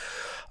entirely.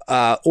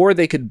 Or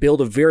they could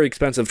build a very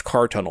expensive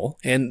car tunnel.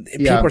 And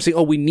people are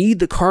saying, we need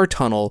the car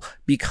tunnel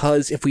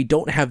because if we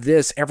don't have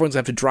this, everyone's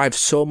going to have to drive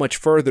so much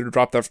further to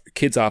drop their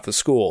kids off of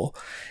school.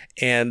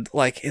 And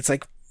it's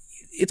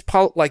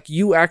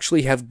you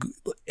actually have,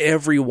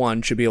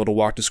 everyone should be able to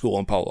walk to school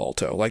in Palo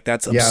Alto. Like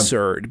that's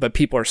absurd, but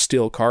people are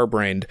still car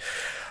brained.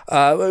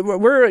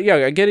 We're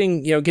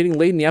getting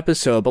late in the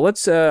episode, but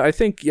let's, I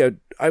think,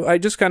 I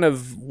just kind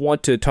of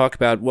want to talk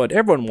about what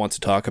everyone wants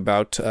to talk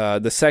about.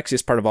 The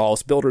sexiest part of all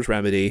is Builder's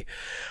Remedy.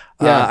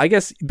 I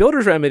guess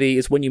Builder's Remedy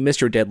is when you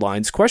miss your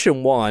deadlines.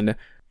 Question one,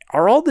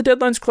 are all the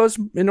deadlines closed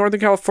in Northern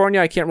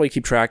California? I can't really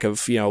keep track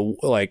of,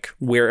 like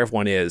where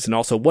everyone is. And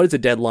also, what is a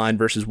deadline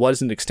versus what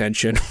is an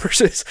extension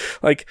versus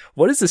like,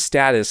 what is the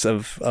status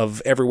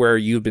of everywhere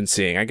you've been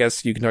seeing? I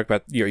guess you can talk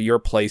about your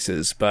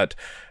places, but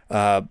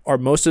are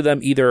most of them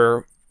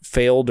either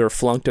failed or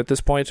flunked at this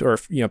point or,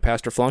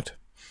 passed or flunked?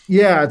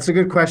 Yeah, it's a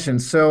good question.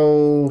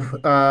 So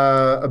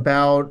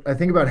I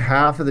think about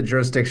half of the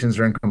jurisdictions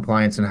are in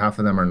compliance and half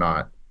of them are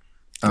not.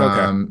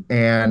 Okay.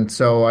 And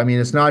so, I mean,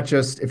 it's not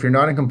just, if you're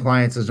not in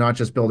compliance, it's not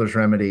just Builder's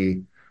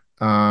Remedy.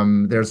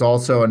 There's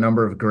also a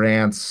number of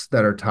grants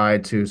that are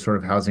tied to sort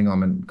of housing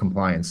element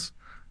compliance.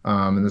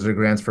 And those are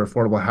grants for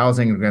affordable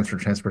housing and grants for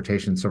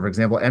transportation. So for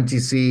example,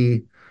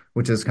 MTC,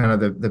 which is kind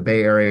of the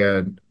Bay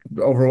Area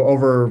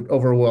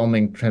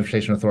overwhelming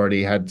transportation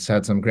authority, had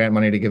some grant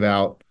money to give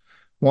out.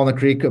 Walnut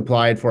Creek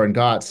applied for and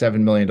got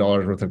 $7 million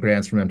worth of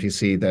grants from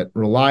MTC that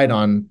relied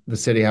on the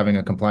city having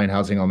a compliant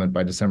housing element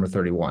by December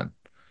 31.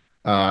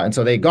 And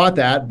so they got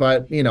that,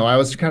 but, I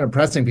was kind of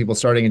pressing people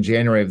starting in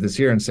January of this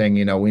year and saying,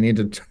 we need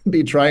to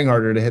be trying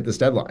harder to hit this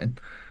deadline.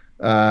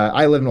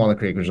 I live in Walnut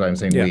Creek, which is why I'm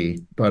saying Yeah. we,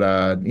 but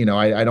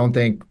I don't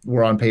think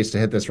we're on pace to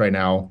hit this right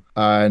now.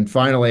 And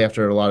finally,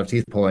 after a lot of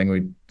teeth pulling,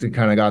 we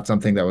kind of got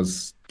something that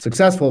was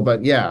successful.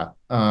 But yeah,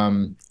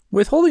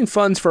 Withholding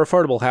funds for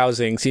affordable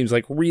housing seems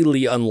like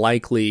really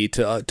unlikely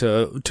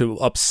to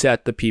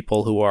upset the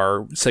people who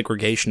are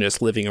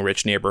segregationists living in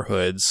rich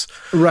neighborhoods.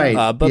 right,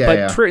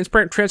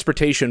 But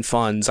transportation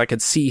funds, I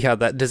could see how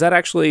that does that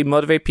actually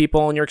motivate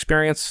people in your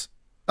experience.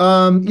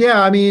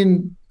 Yeah, I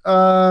mean,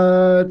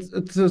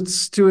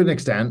 it's to an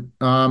extent.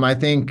 I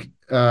think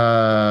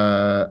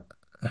to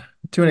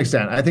an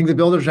extent, I think the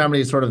builder's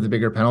remedy is sort of the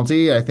bigger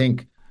penalty. I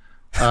think,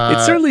 It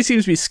uh, certainly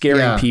seems to be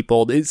scaring yeah.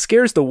 people. It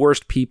scares the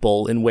worst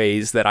people in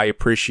ways that I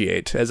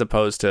appreciate, as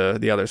opposed to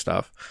the other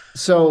stuff.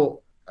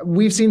 So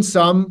we've seen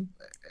some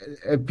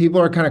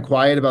people are kind of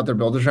quiet about their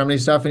builder's remedy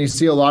stuff, and you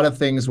see a lot of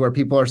things where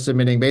people are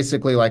submitting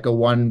basically like a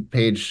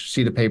one-page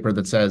sheet of paper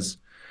that says,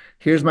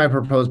 "Here's my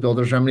proposed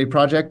builder's remedy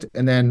project,"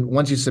 and then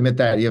once you submit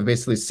that, you have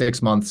basically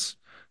 6 months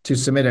to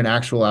submit an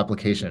actual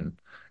application.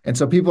 And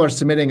so people are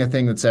submitting a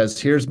thing that says,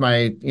 "Here's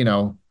my,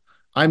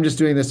 I'm just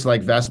doing this to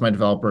like vest my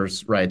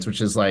developers' rights,"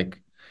 which is like,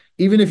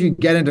 even if you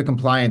get into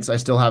compliance, I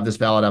still have this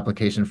valid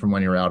application from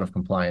when you're out of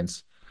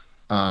compliance.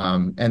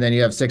 And then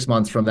you have 6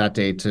 months from that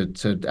date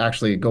to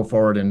actually go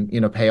forward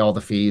and pay all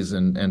the fees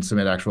and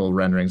submit actual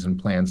renderings and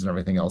plans and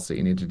everything else that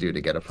you need to do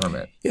to get a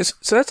permit. Yes,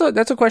 so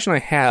that's a question I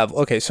have.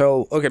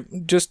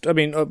 Just I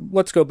mean,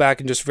 let's go back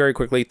and just very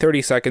quickly,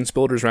 30 seconds,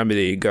 builder's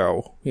remedy,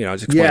 go.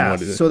 Just explain Yeah.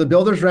 what it is. So the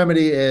builder's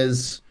remedy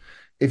is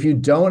if you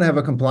don't have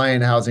a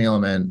compliant housing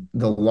element,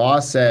 the law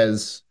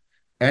says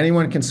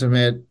anyone can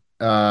submit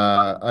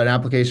an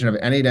application of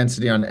any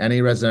density on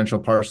any residential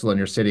parcel in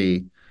your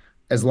city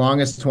as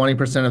long as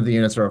 20% of the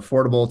units are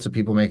affordable to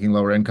people making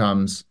lower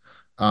incomes.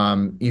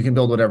 You can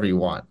build whatever you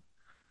want.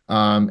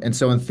 And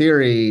so in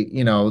theory,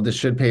 this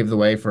should pave the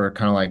way for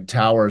kind of like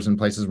towers in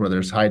places where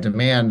there's high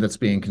demand that's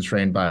being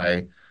constrained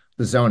by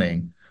the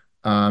zoning.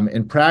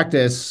 In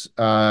practice,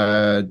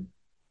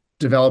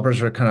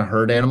 developers are kind of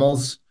herd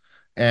animals,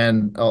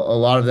 and a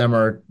lot of them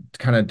are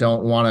kind of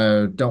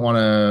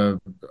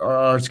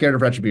are scared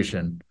of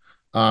retribution,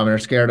 and are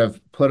scared of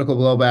political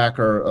blowback,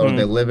 or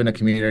they live in a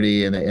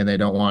community and they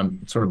don't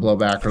want sort of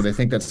blowback, or they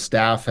think that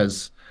staff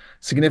has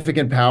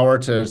significant power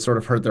to sort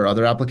of hurt their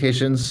other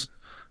applications,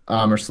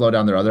 or slow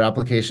down their other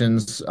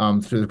applications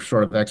through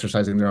sort of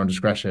exercising their own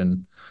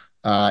discretion.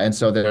 And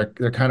so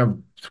they're kind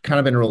of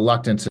been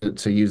reluctant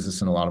to use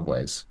this in a lot of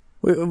ways.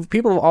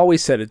 People have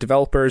always said it.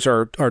 Developers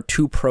are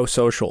too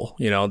pro-social.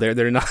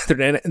 They're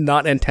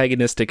not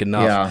antagonistic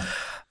enough. Yeah.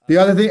 The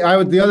other thing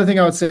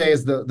I would say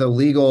is the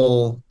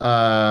legal.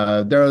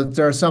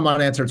 There are some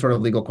unanswered sort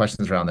of legal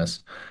questions around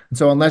this, and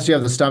so unless you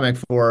have the stomach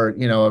for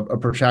a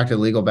protracted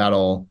legal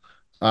battle,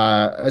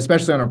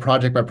 especially on a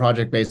project by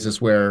project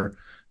basis, where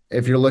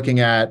if you're looking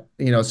at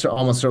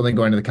almost certainly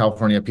going to the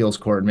California Appeals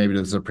Court, maybe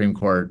to the Supreme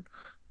Court,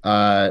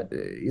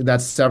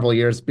 that's several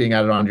years being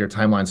added onto your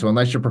timeline. So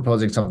unless you're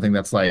proposing something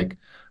that's like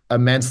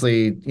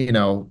immensely,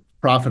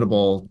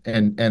 profitable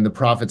and the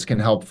profits can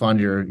help fund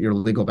your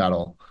legal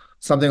battle,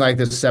 something like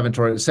this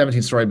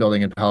 17-story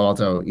building in Palo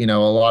Alto,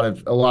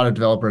 a lot of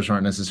developers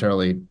aren't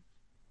necessarily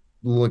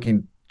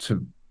looking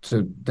to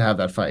have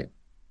that fight.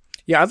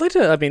 Yeah, I'd like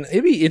to. I mean,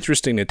 it'd be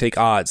interesting to take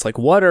odds. Like,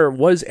 what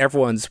is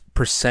everyone's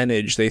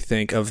percentage they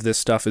think of this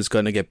stuff is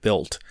going to get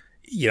built?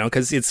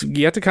 Because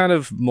you have to kind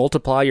of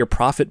multiply your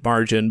profit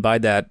margin by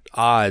that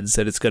odds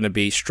that it's going to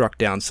be struck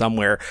down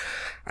somewhere.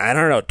 I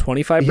don't know,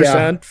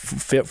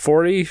 25%,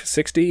 40,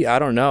 60, I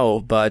don't know.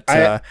 But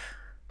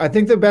I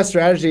think the best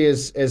strategy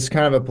is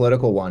kind of a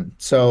political one.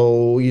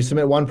 So you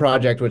submit one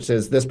project which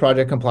says this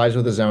project complies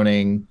with the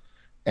zoning,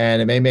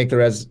 and it may make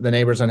the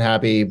neighbors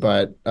unhappy,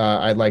 but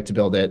I'd like to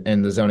build it,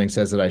 and the zoning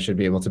says that I should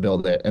be able to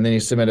build it. And then you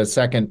submit a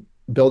second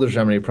builder's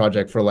remedy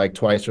project for like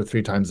twice or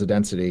three times the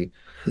density.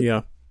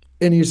 Yeah.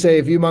 And you say,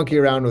 if you monkey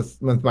around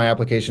with my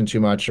application too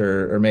much,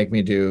 or make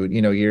me do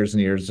years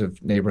and years of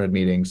neighborhood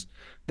meetings,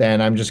 then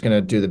I'm just going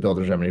to do the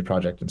builder's remedy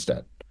project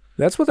instead.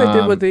 That's what they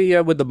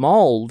did with the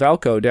mall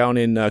Valco down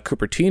in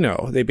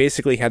Cupertino. They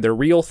basically had their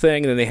real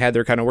thing, and then they had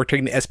their kind of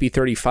taking the SB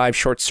 35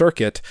 short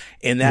circuit,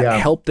 and that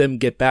helped them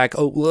get back.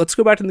 Oh, let's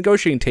go back to the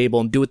negotiating table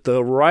and do it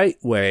the right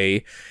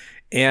way.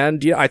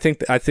 And I think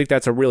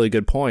that's a really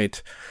good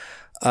point.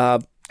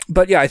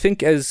 But yeah, I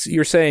think as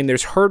you're saying,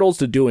 there's hurdles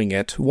to doing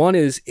it. One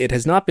is it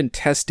has not been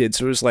tested,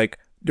 so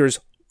there's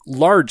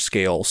large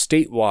scale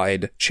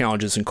statewide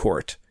challenges in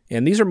court.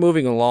 And these are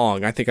moving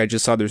along. I think I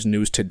just saw there's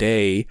news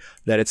today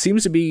that it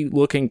seems to be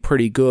looking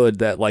pretty good,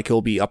 that like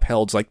it'll be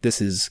upheld, like this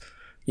is,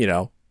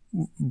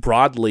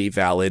 broadly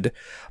valid.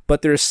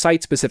 But there's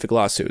site-specific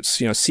lawsuits.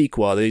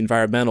 CEQA, the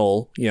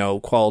Environmental,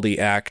 Quality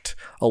Act,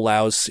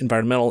 allows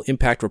environmental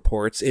impact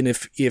reports. And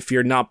if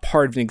you're not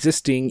part of an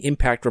existing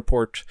impact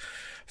report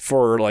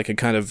for like a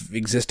kind of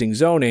existing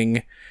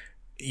zoning,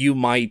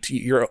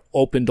 you're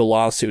open to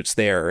lawsuits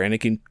there, and it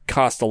can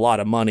cost a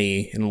lot of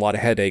money and a lot of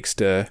headaches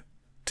to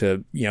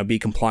be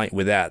compliant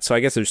with that. So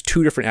I guess there's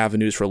two different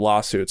avenues for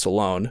lawsuits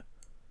alone.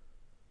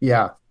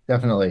 Yeah,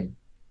 definitely.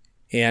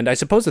 And I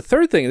suppose the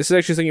third thing, this is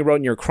actually something you wrote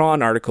in your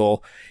Cron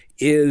article,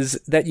 is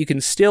that you can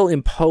still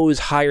impose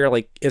higher,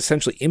 like,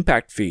 essentially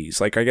impact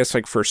fees, like, I guess,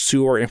 like, for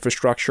sewer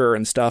infrastructure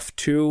and stuff,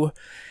 too.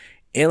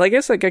 And I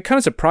guess, like, it kind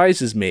of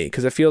surprises me,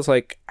 because it feels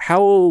like,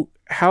 how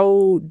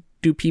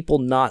do people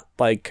not,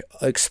 like,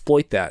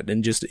 exploit that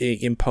and just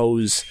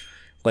impose,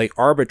 like,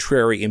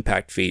 arbitrary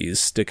impact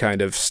fees to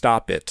kind of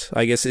stop it?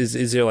 I guess,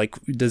 is there, like,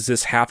 does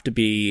this have to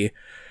be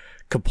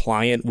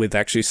compliant with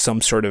actually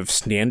some sort of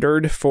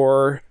standard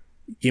for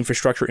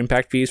infrastructure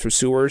impact fees for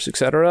sewers,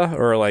 etc.?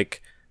 Or,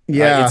 like,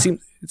 Yeah. it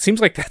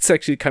seems like that's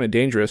actually kind of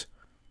dangerous.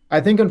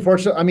 I think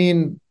unfortunately, I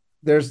mean,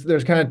 there's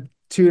kind of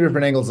two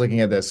different angles looking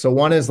at this. So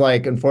one is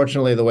like,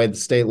 unfortunately, the way the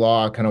state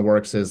law kind of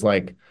works is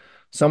like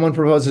someone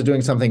proposes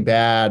doing something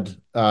bad,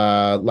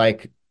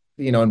 like,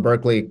 in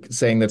Berkeley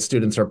saying that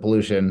students are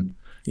pollution,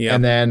 Yeah.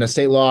 and then a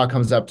state law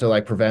comes up to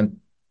like prevent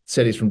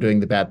cities from doing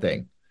the bad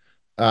thing.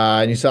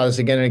 And you saw this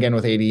again and again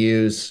with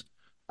ADUs.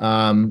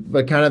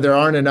 But kind of there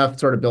aren't enough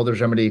sort of builder's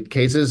remedy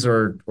cases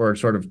or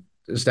sort of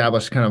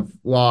established kind of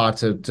law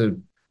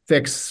to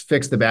fix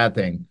the bad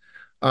thing.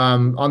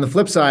 On the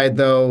flip side,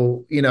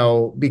 though,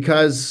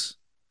 because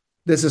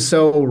this is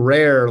so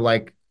rare,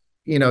 like,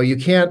 you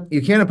can't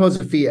impose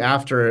a fee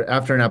after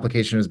an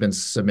application has been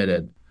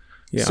submitted.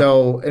 Yeah.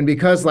 So, and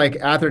because like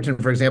Atherton,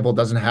 for example,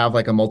 doesn't have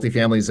like a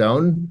multifamily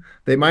zone,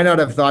 they might not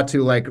have thought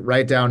to like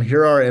write down,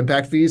 here are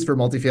impact fees for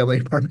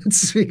multifamily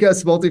apartments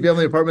because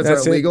multifamily apartments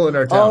That's are illegal in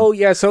our town. Oh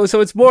yeah, so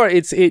it's more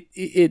it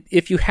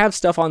if you have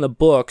stuff on the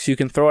books, you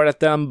can throw it at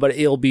them, but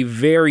it'll be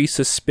very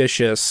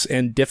suspicious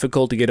and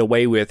difficult to get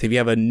away with if you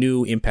have a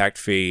new impact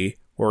fee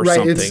or Right.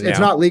 something. It's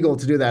not legal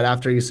to do that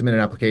after you submit an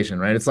application,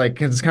 right? It's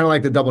kind of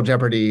like the double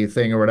jeopardy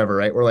thing or whatever,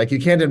 right? Where like you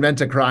can't invent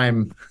a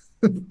crime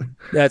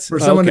That's for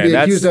someone okay, to be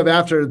accused of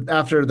after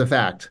the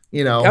fact,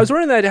 I was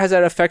wondering that has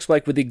that effects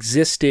like with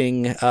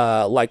existing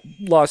like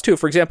laws too.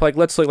 For example, like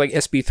let's look like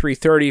SB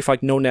 330, if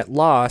like no net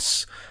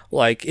loss,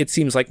 like it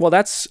seems like, well,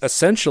 that's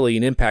essentially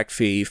an impact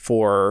fee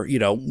for,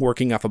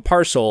 working off a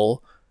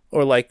parcel,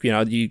 or like,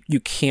 you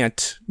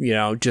can't,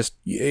 just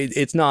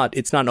it's not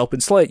an open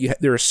slate.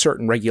 There are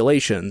certain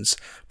regulations,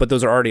 but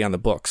those are already on the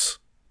books.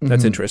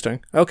 That's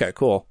interesting. Okay,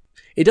 cool.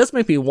 It does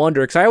make me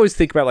wonder, because I always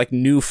think about like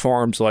new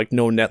farms, like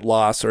no net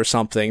loss or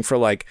something for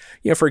like,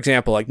 for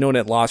example, like no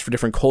net loss for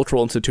different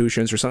cultural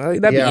institutions or something.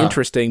 Like, that'd be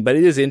interesting, but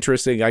it is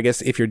interesting. I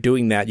guess if you're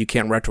doing that, you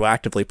can't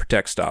retroactively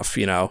protect stuff.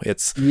 You have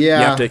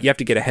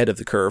to get ahead of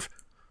the curve.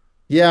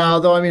 Yeah,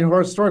 although I mean,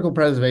 historical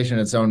preservation,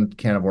 its own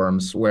can of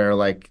worms, where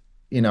like,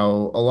 a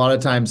lot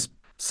of times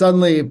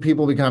suddenly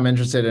people become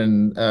interested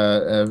in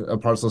a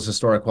parcel's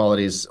historic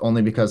qualities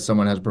only because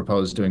someone has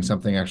proposed doing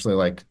something actually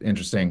like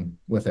interesting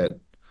with it.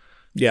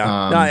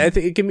 Yeah, no, I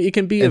think it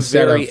can be a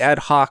very ad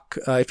hoc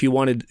if you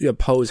wanted to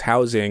oppose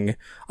housing.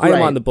 I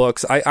am on the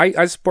books.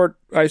 I support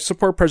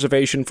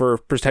preservation for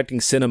protecting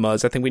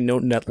cinemas. I think we know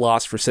net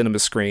loss for cinema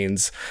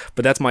screens,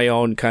 but that's my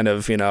own kind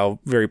of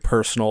very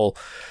personal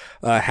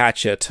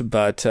hatchet.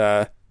 But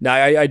no,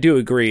 I do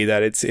agree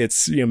that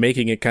it's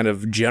making it kind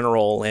of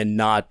general and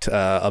not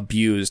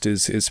abused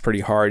is pretty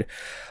hard.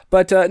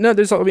 But no,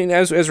 as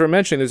we're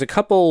mentioning, there's a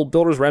couple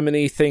builder's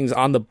remedy things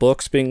on the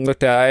books being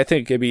looked at. I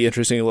think it'd be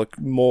interesting to look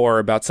more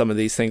about some of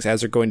these things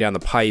as they're going down the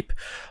pipe.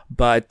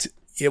 But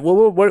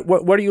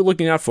what are you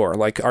looking out for?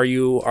 Like, are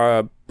you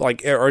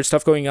are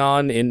stuff going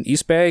on in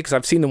East Bay? Because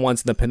I've seen the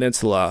ones in the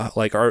peninsula.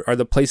 Like, are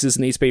the places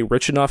in East Bay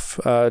rich enough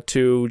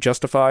to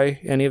justify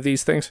any of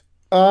these things?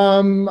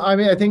 I mean,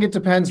 I think it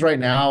depends right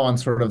now on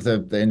sort of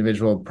the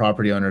individual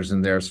property owners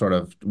and their sort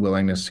of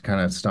willingness to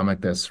kind of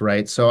stomach this,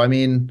 right? So, I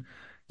mean,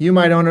 you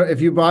might own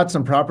if you bought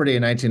some property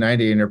in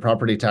 1990 and your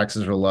property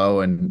taxes are low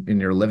and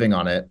you're living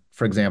on it,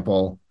 for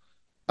example,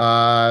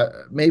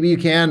 maybe you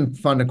can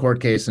fund a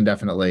court case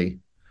indefinitely.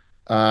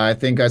 I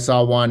think I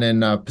saw one in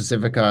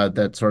Pacifica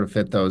that sort of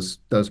fit those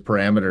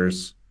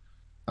parameters,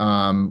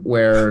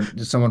 where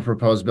someone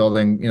proposed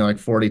building, like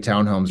 40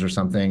 townhomes or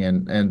something,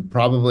 and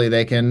probably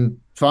they can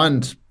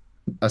fund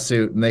a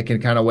suit and they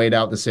can kind of wait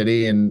out the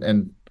city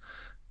and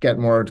get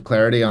more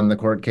clarity on the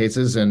court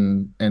cases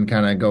and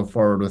kind of go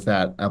forward with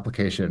that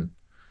application.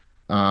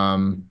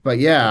 But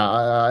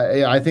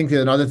yeah, I think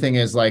that another thing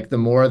is like the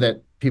more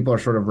that people are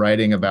sort of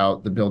writing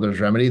about the builder's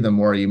remedy, the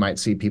more you might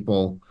see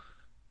people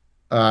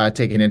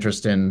take an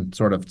interest in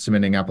sort of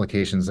submitting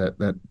applications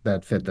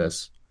that fit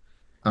this.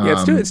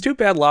 Yeah, it's too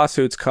bad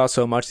lawsuits cost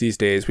so much these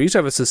days. We used to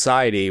have a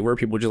society where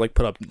people just like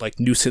put up like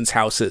nuisance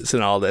houses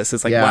and all this.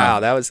 It's like, wow,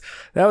 that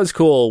was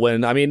cool.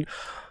 When I mean,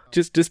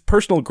 just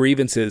personal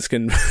grievances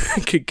can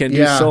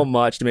do so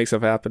much to make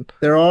stuff happen.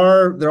 There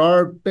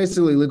are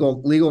basically legal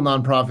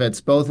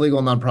nonprofits, both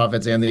legal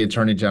nonprofits and the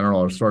Attorney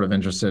General are sort of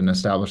interested in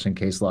establishing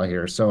case law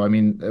here. So I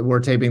mean, we're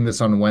taping this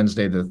on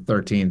Wednesday the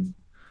 13th.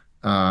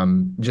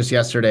 Just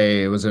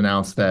yesterday, it was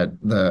announced that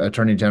the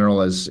Attorney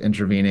General is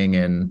intervening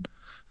in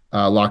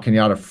La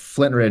Cañada,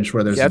 Flint Ridge,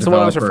 where there's that's the one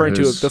I was referring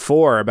to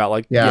before about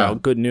like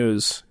good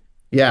news.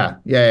 Yeah.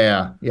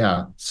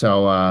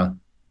 So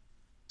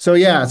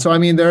I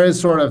mean, there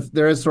is sort of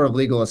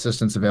legal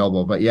assistance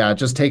available, but yeah, it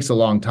just takes a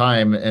long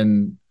time.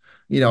 And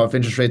if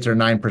interest rates are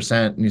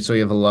 9% and so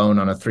you have a loan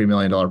on a $3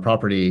 million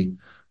property,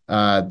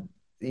 uh,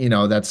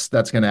 that's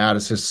going to add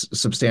a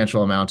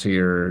substantial amount to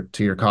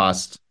your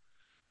cost.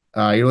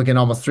 You're looking at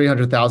almost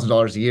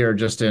 $300,000 a year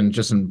just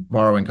in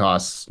borrowing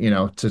costs,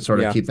 to sort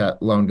of Yeah. keep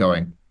that loan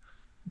going.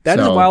 That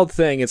is a So wild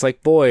thing. It's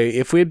like, boy,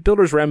 if we had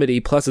builder's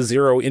remedy plus a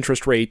zero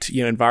interest rate,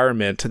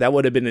 environment, that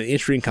would have been an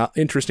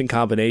interesting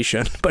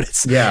combination. But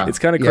it's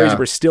kind of crazy. yeah.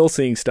 We're still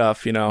seeing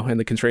stuff, in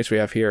the constraints we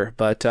have here.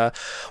 But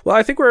well,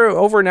 I think we're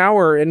over an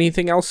hour.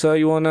 Anything else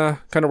you want to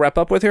kind of wrap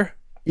up with here?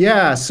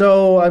 Yeah.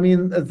 So, I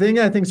mean, the thing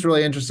I think is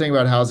really interesting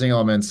about housing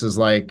elements is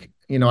like,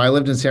 I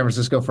lived in San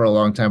Francisco for a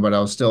long time, but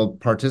I was still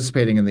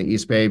participating in the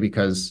East Bay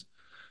because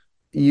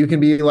you can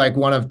be like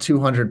one of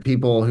 200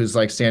 people who's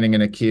like standing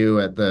in a queue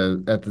at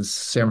the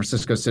San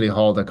Francisco City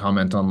Hall to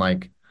comment on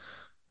like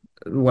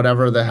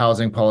whatever the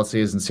housing policy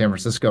is in San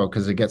Francisco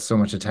because it gets so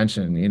much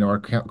attention, or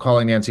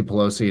calling Nancy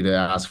Pelosi to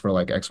ask for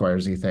like X, Y,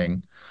 or Z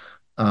thing.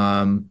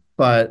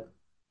 But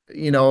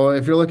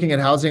if you're looking at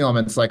housing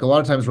elements, like a lot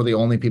of times we're the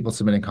only people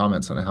submitting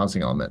comments on a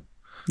housing element.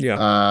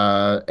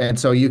 Yeah. And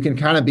so you can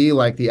kind of be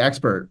like the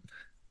expert.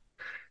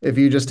 If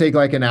you just take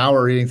like an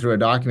hour reading through a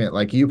document,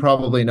 like you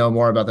probably know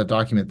more about that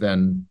document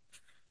than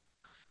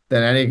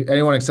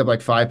anyone except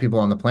like five people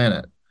on the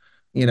planet,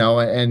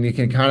 and you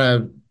can kind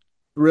of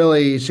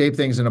really shape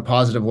things in a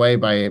positive way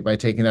by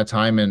taking that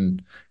time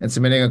and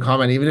submitting a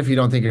comment, even if you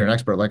don't think you're an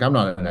expert. Like I'm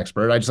not an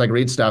expert. I just like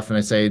read stuff and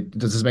I say,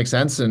 does this make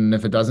sense? And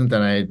if it doesn't,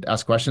 then I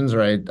ask questions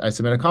or I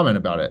submit a comment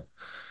about it.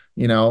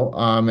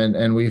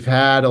 And we've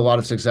had a lot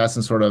of success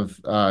in sort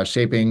of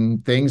shaping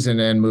things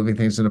and moving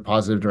things in a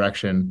positive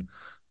direction.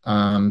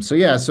 So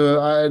yeah,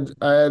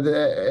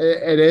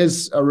 it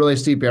is a really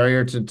steep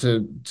barrier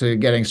to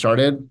getting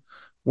started.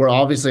 We're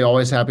obviously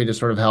always happy to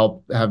sort of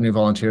help have new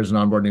volunteers and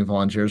onboard new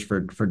volunteers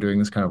for doing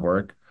this kind of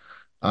work.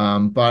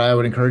 But I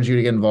would encourage you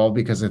to get involved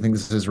because I think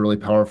this is a really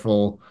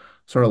powerful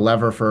sort of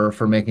lever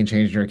for making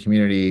change in your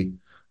community.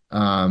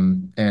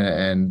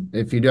 And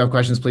if you do have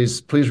questions,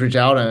 please reach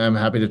out. I'm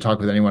happy to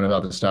talk with anyone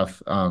about this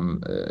stuff.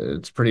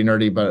 It's pretty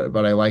nerdy,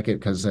 but I like it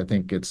because I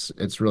think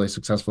it's really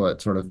successful at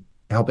sort of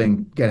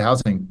helping get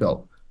housing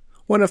built.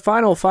 Well, a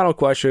final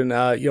question,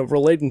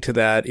 relating to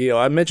that,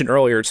 I mentioned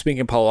earlier,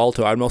 speaking of Palo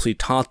Alto, I mostly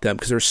taunt them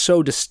because they're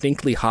so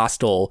distinctly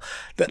hostile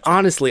that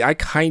honestly, I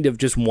kind of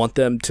just want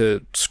them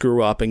to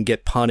screw up and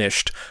get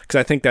punished because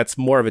I think that's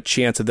more of a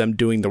chance of them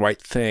doing the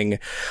right thing.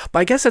 But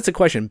I guess that's a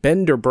question,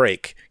 bend or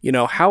break.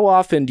 How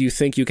often do you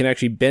think you can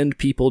actually bend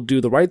people, do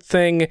the right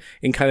thing,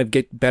 and kind of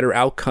get better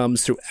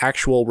outcomes through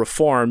actual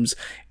reforms?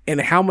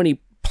 And how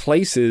many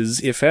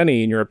places, if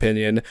any, in your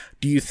opinion,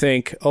 do you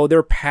think,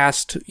 they're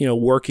past,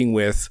 working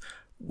with,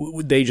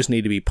 they just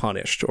need to be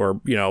punished or,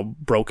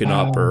 broken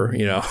up or, put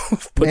through a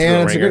It's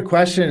a ringer? good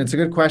question. It's a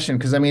good question.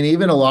 Because I mean,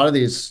 even a lot of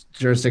these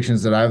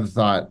jurisdictions that I've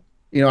thought,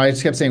 I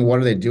just kept saying, what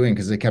are they doing?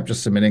 Because they kept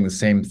just submitting the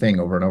same thing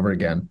over and over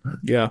again.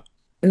 Yeah.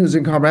 It was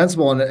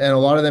incomprehensible. And a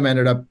lot of them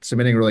ended up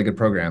submitting really good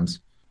programs.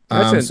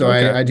 That's it. So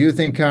Okay. I do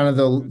think kind of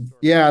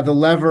the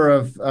lever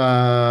of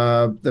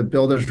the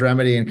builder's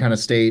remedy and kind of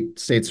state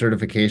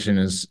certification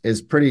is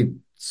pretty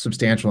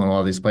substantial in a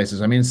lot of these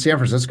places. I mean, in San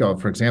Francisco,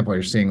 for example,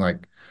 you're seeing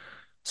like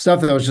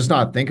stuff that was just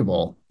not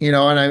thinkable, and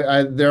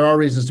I there are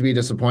reasons to be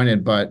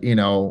disappointed, but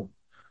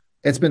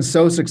it's been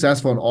so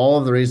successful, and all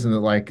of the reason that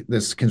like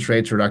this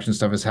constraints reduction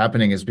stuff is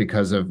happening is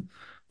because of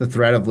the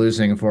threat of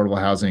losing affordable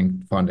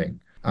housing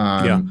funding.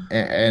 Yeah.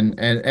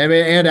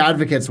 And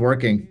advocates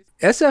working.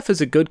 SF is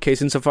a good case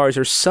insofar as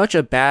there's such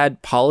a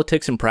bad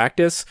politics and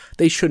practice.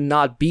 They should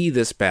not be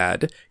this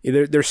bad.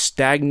 They're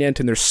stagnant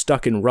and they're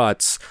stuck in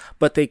ruts,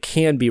 but they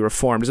can be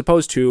reformed as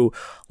opposed to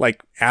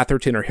like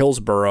Atherton or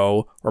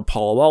Hillsborough or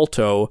Palo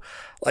Alto.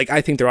 Like, I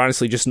think they're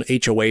honestly just an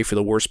HOA for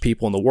the worst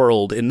people in the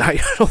world. And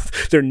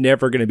they're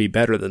never going to be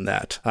better than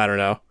that. I don't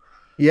know.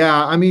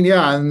 Yeah, I mean,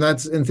 yeah, and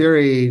that's in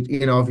theory,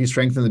 if you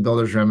strengthen the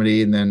builder's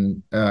remedy, and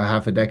then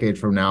half a decade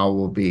from now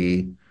will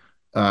be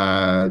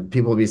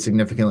people will be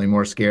significantly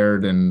more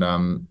scared and a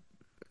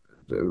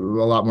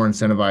lot more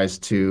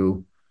incentivized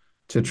to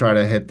try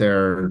to hit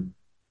their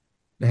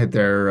hit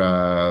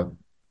their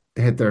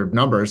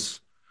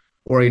numbers,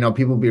 or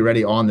people will be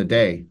ready on the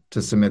day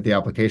to submit the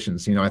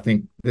applications. I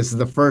think this is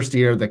the first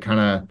year that kind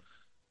of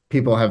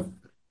people have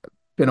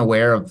been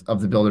aware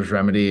of the builder's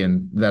remedy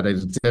and that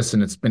it exists,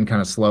 and it's been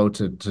kind of slow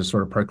to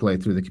sort of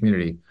percolate through the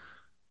community.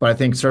 But I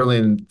think certainly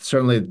in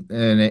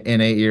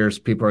 8 years,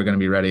 people are going to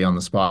be ready on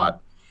the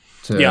spot.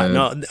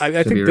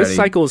 I think this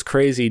cycle is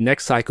crazy.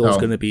 Next cycle is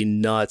going to be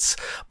nuts.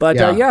 But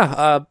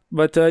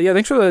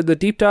thanks for the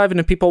deep dive. And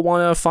if people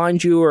want to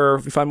find you or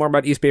find more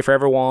about East Bay for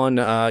Everyone,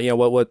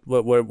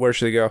 where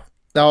should they go?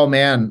 Oh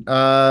man,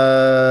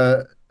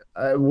 we're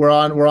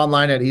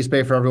online at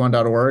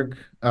eastbayforeveryone.org.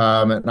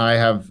 And I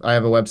have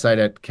a website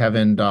at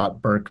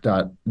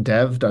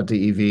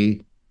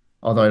kevin.burke.dev.dev.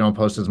 Although I don't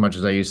post as much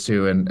as I used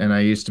to, and I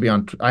used to be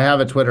I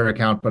have a Twitter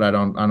account, but I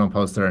don't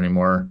post there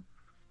anymore.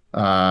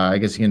 I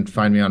guess you can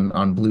find me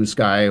on Blue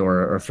Sky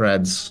or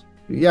Threads.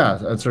 Yeah,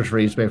 I'd search for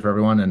East Bay for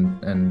Everyone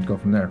and go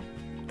from there.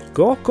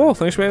 Cool.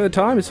 Thanks for making the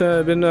time. It's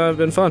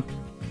been fun.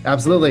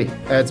 Absolutely.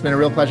 It's been a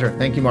real pleasure.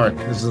 Thank you, Mark.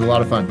 This is a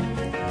lot of fun.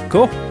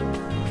 Cool.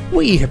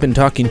 We have been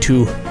talking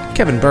to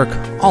Kevin Burke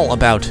all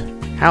about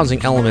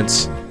housing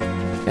elements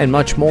and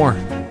much more.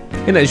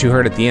 And as you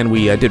heard at the end,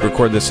 we did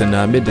record this in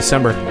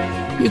mid-December.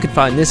 You can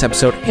find this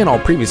episode and all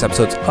previous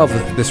episodes of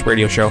this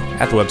radio show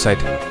at the website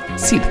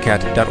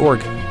seedthecat.org.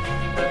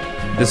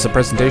 This is a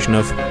presentation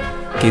of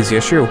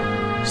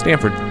KZSU,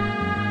 Stanford.